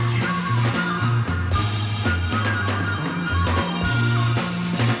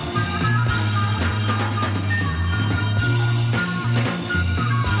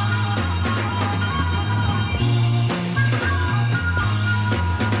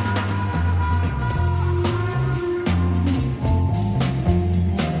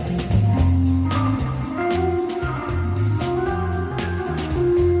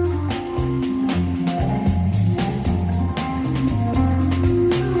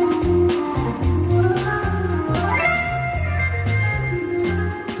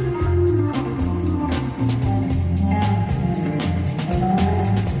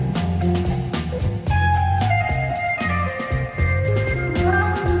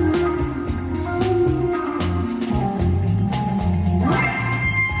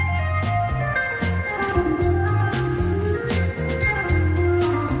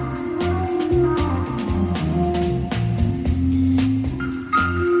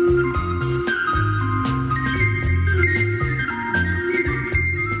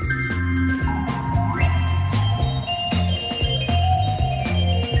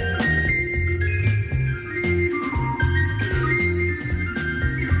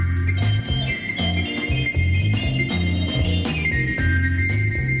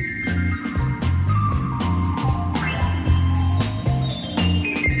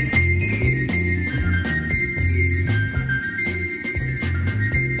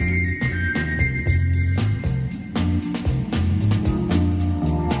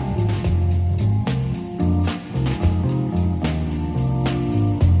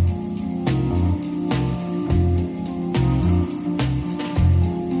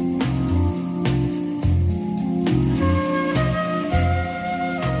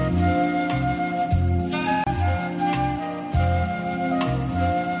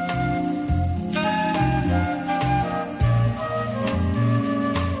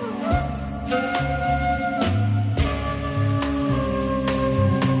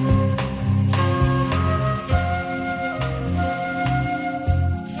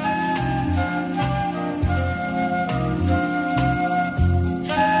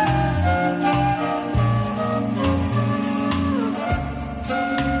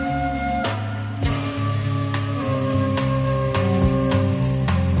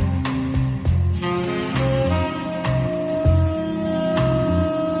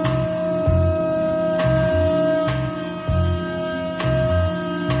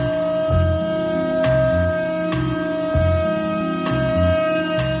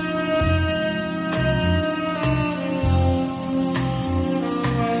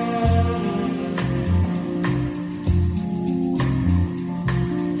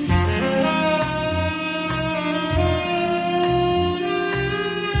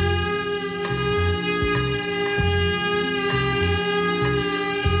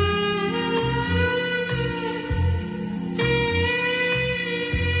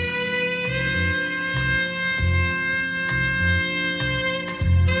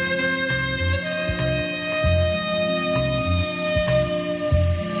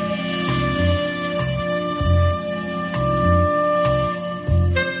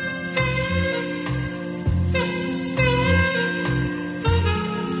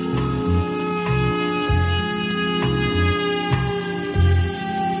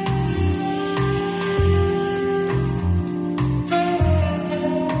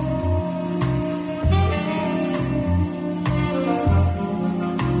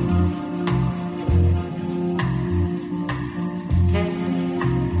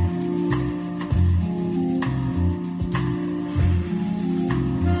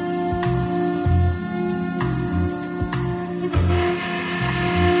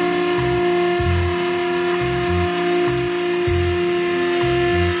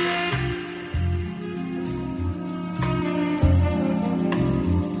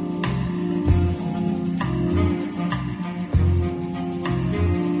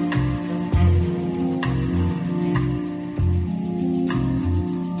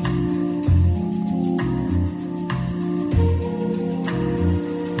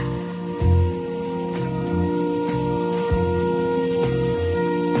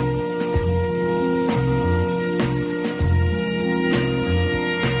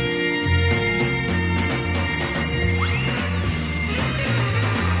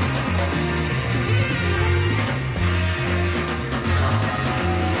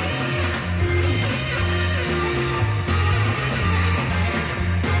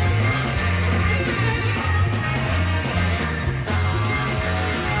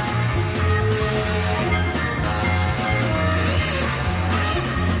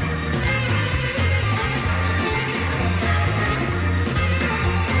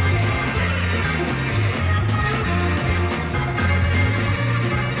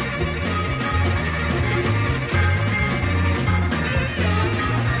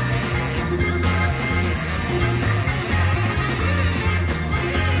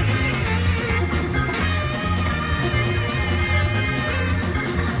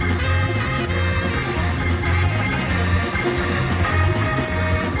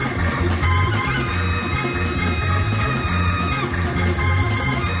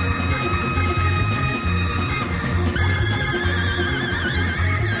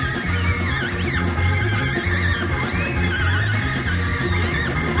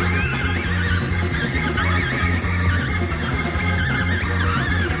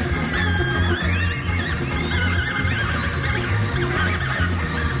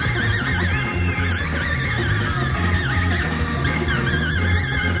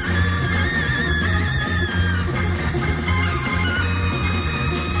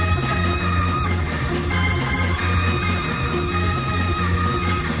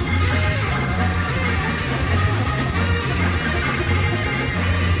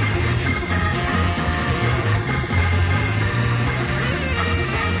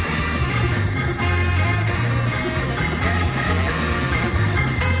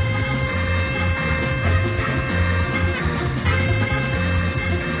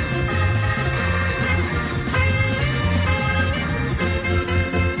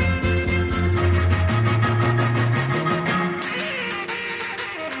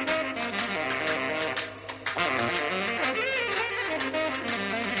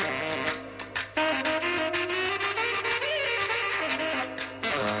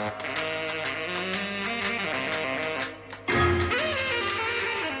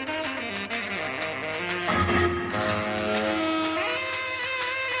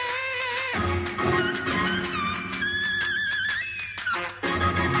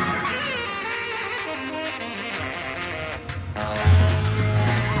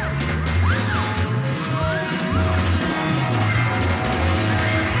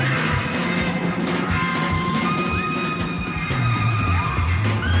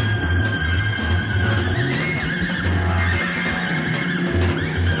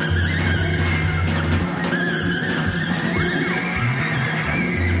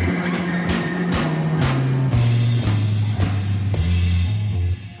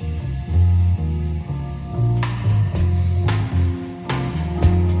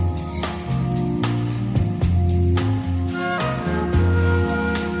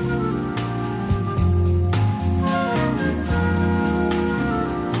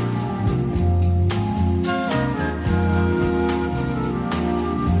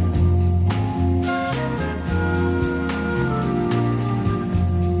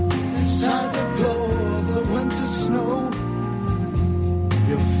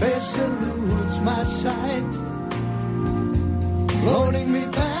 me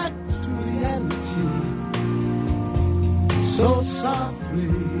back to reality so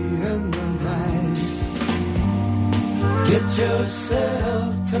softly in the night. Get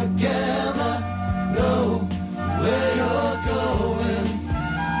yourself together, know where you're going.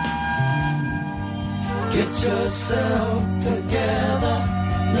 Get yourself together,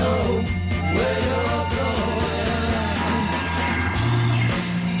 know where you're going.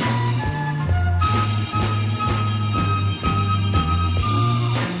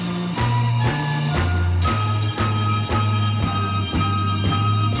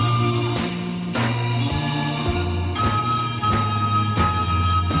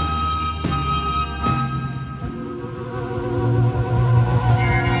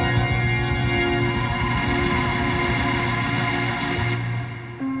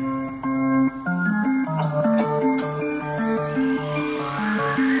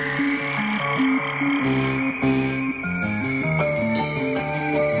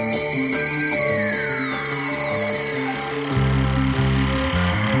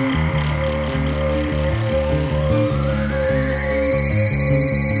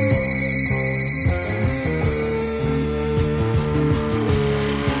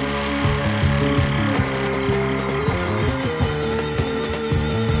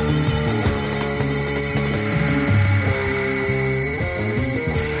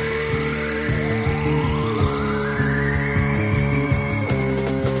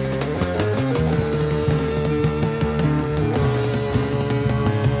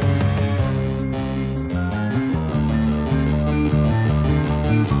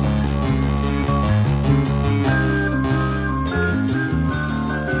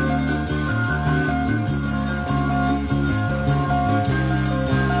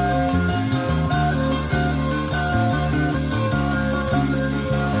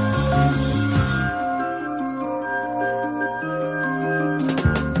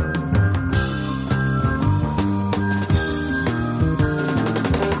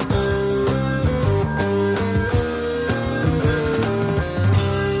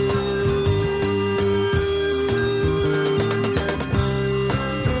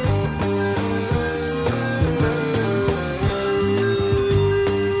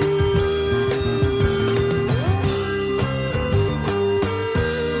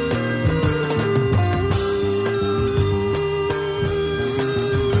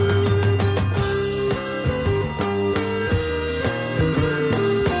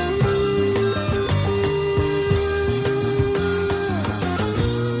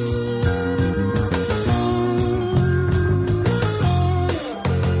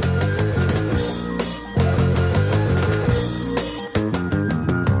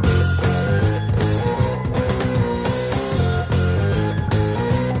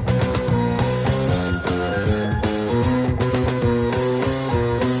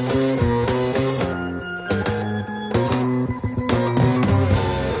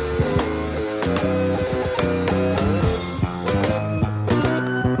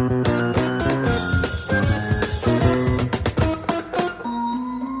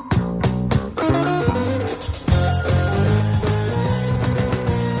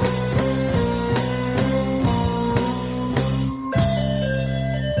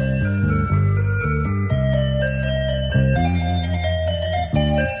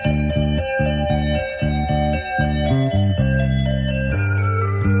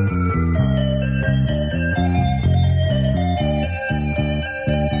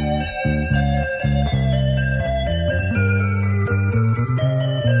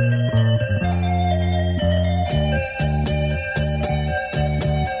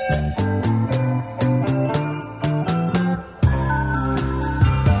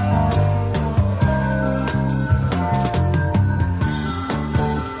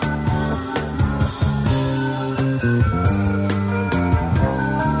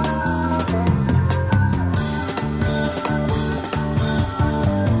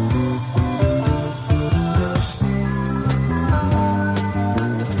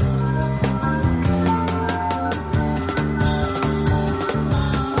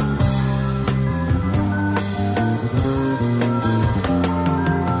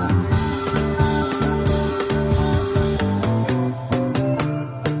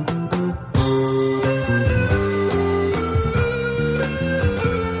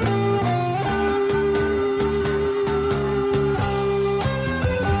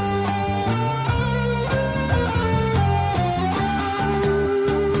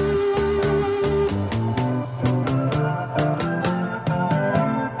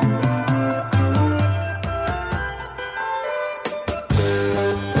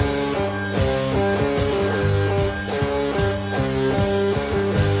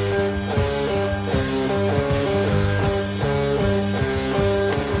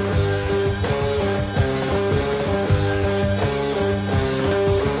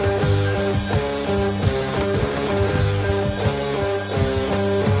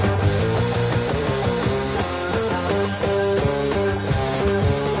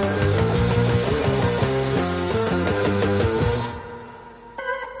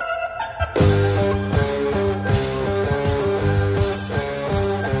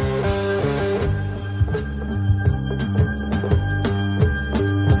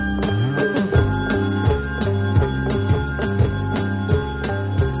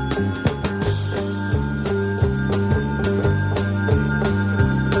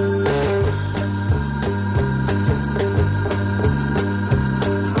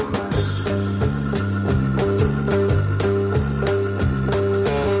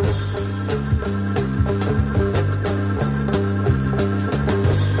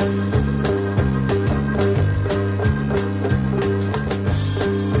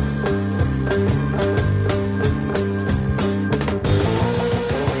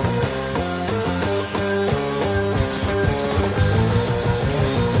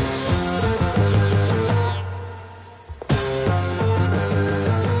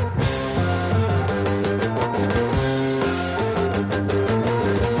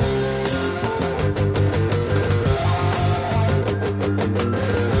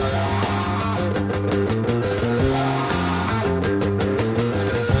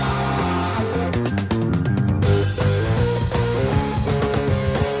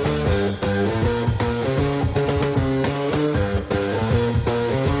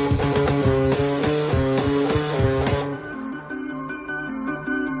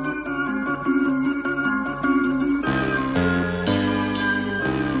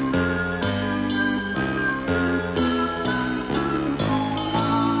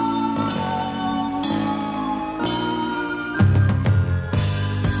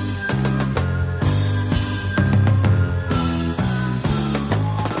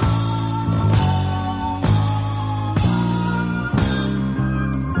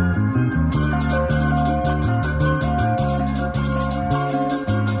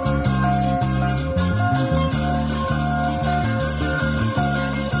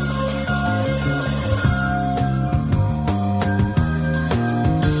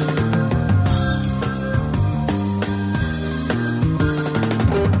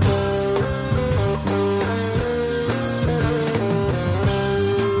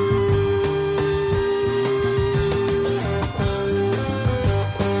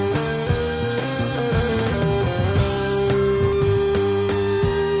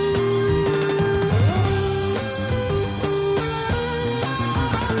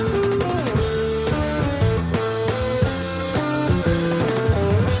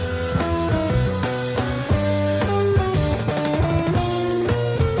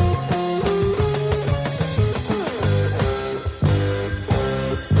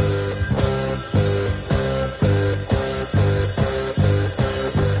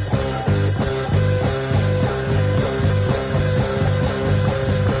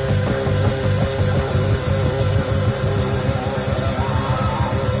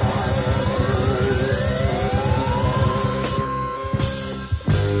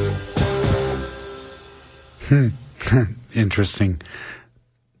 Interesting.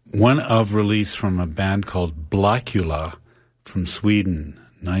 One of release from a band called Blackula from Sweden,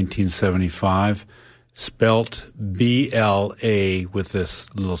 1975, spelt B-L-A with this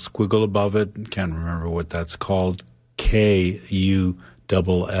little squiggle above it. Can't remember what that's called. K-U-L-L-A.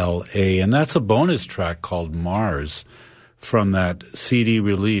 And that's a bonus track called Mars from that CD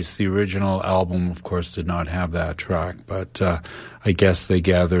release. The original album, of course, did not have that track, but I guess they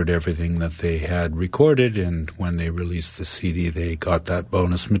gathered everything that they had recorded, and when they released the CD, they got that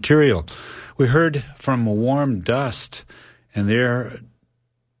bonus material. We heard from Warm Dust, and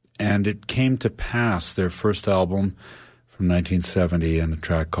It Came to Pass, their first album from 1970, and a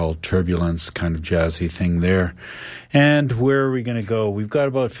track called Turbulence, kind of jazzy thing there. And where are we going to go? We've got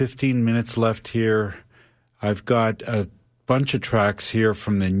about 15 minutes left here. I've got a bunch of tracks here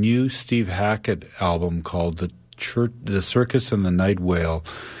from the new Steve Hackett album called The Circus and the Night Whale.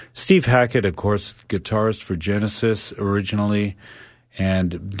 Steve Hackett, of course, guitarist for Genesis originally,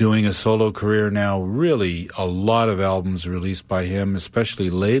 and doing a solo career now. Really a lot of albums released by him, especially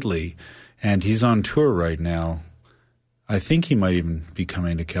lately, and he's on tour right now. I think he might even be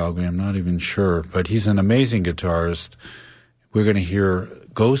coming to Calgary, I'm not even sure, but he's an amazing guitarist. We're going to hear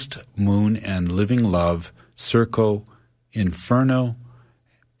Ghost, Moon, and Living Love, Circo, Inferno,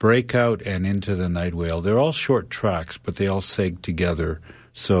 Breakout, and Into the Night Whale. They're all short tracks, but they all seg together,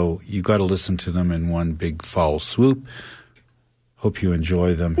 so you got to listen to them in one big foul swoop. Hope you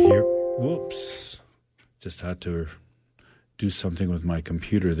enjoy them here. Whoops. Just had to do something with my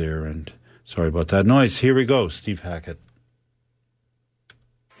computer there, and sorry about that noise. Here we go, Steve Hackett.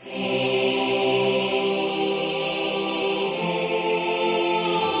 Oh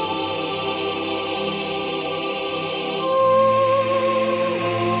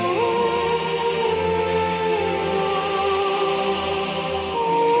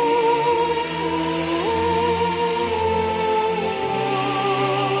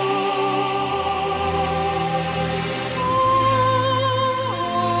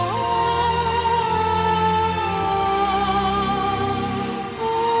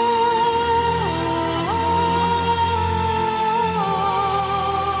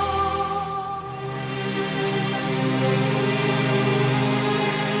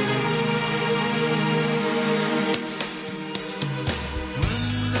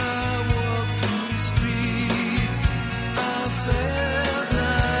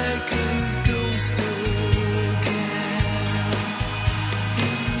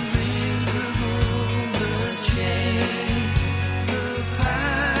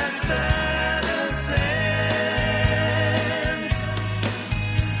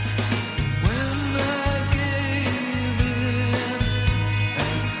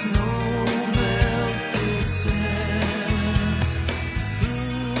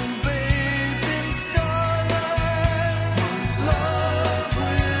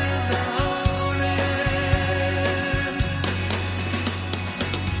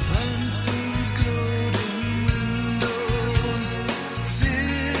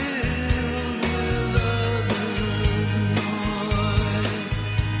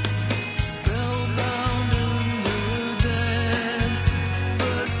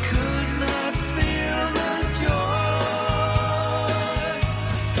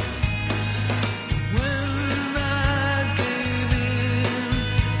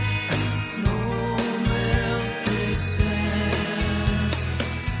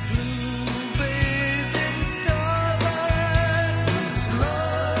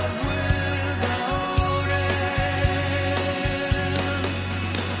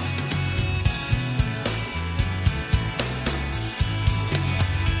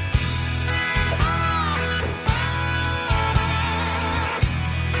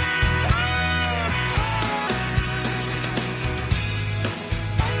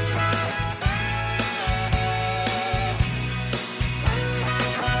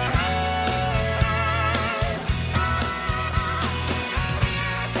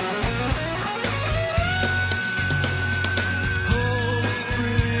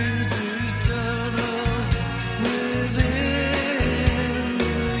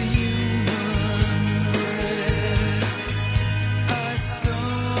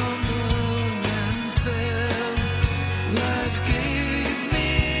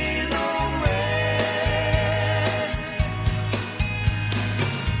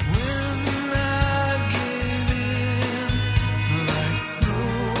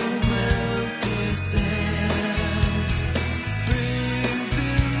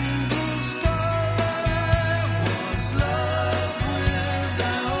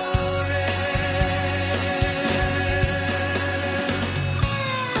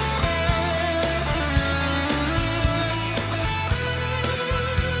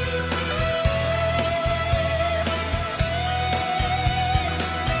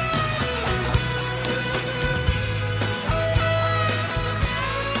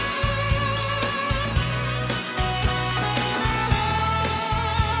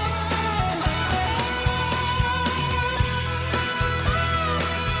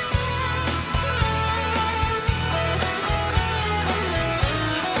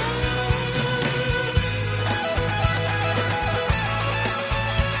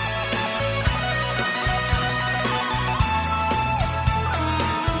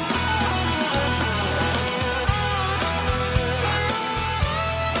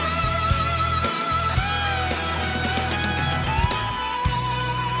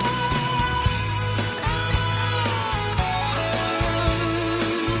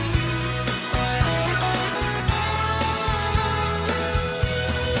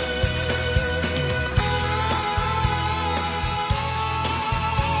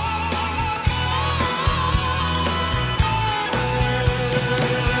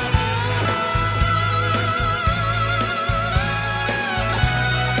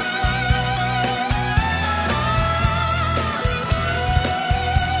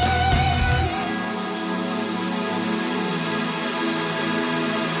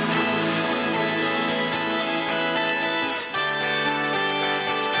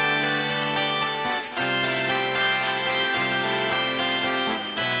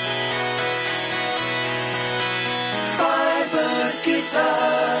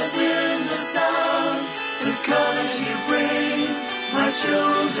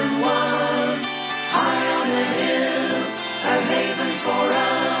chosen one, high on a hill, a haven for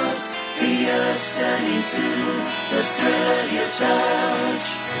us, the earth turning to the thrill of your touch.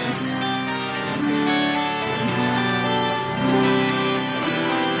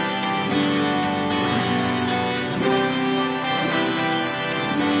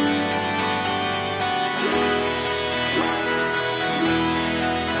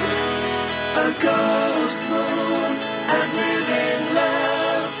 A ghost moon and living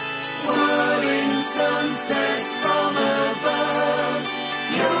love, whirling sunset from above.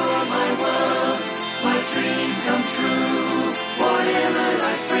 You're my world, my dream come true. Whatever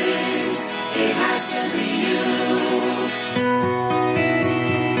life brings, it has to be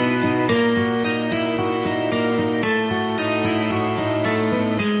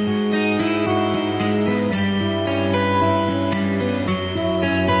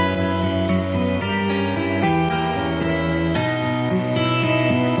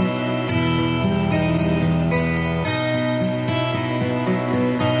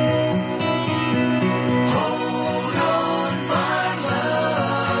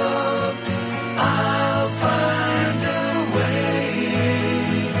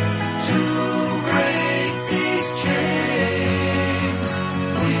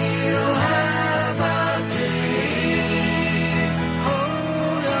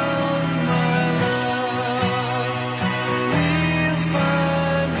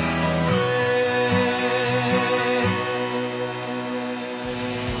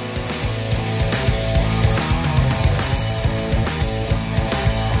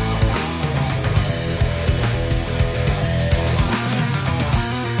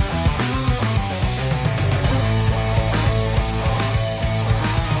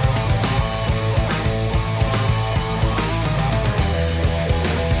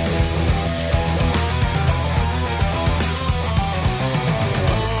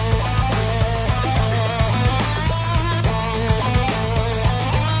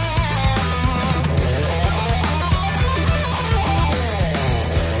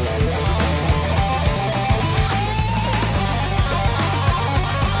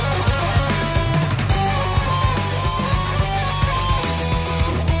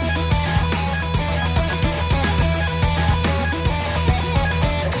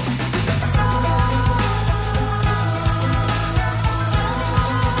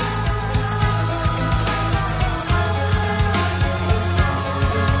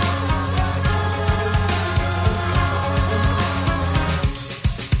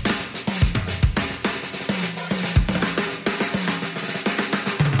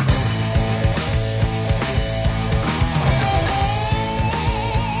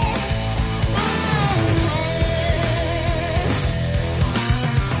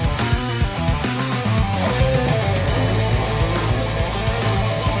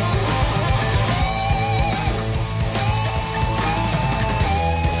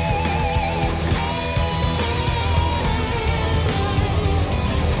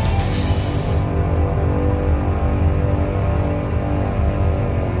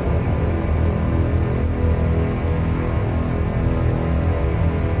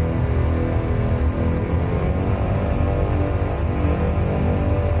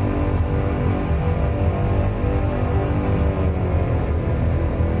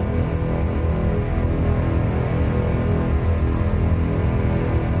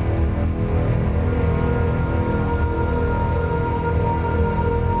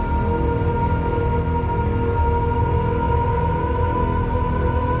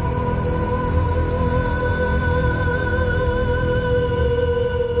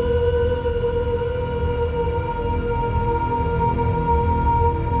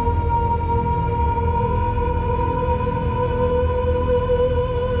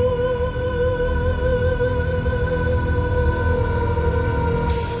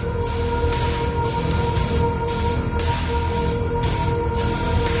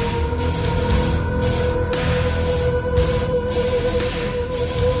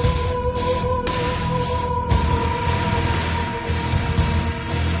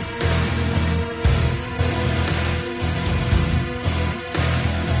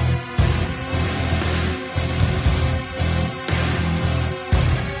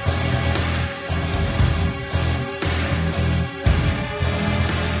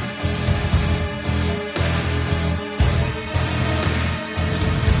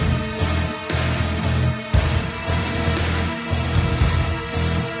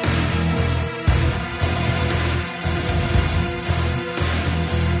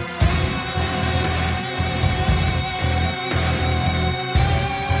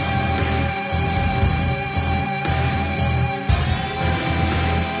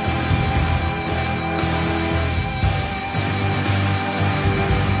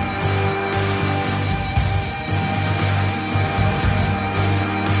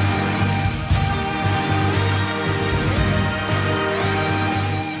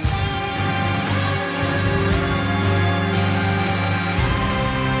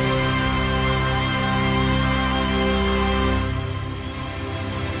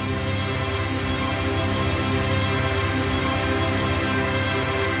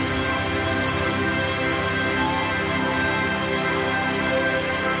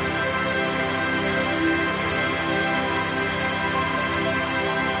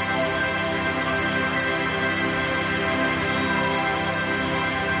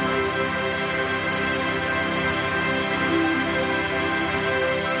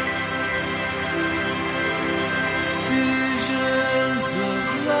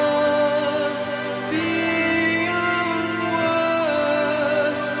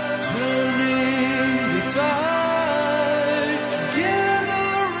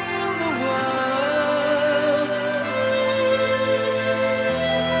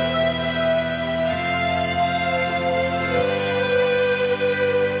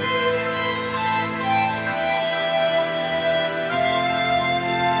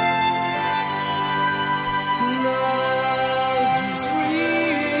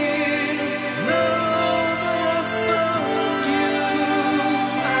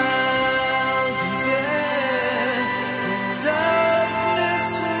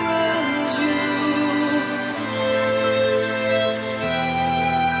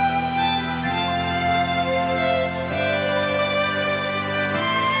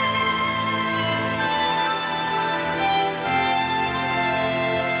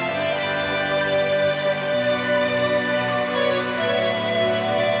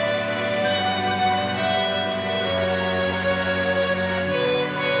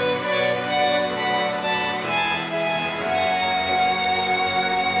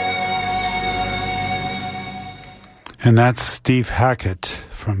And that's Steve Hackett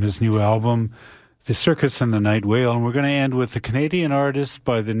from his new album, The Circus and the Night Whale. And we're going to end with a Canadian artist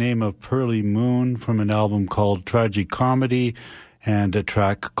by the name of Pearly Moon from an album called Tragicomedy and a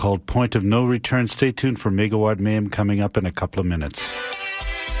track called Point of No Return. Stay tuned for Megawatt Mayhem coming up in a couple of minutes.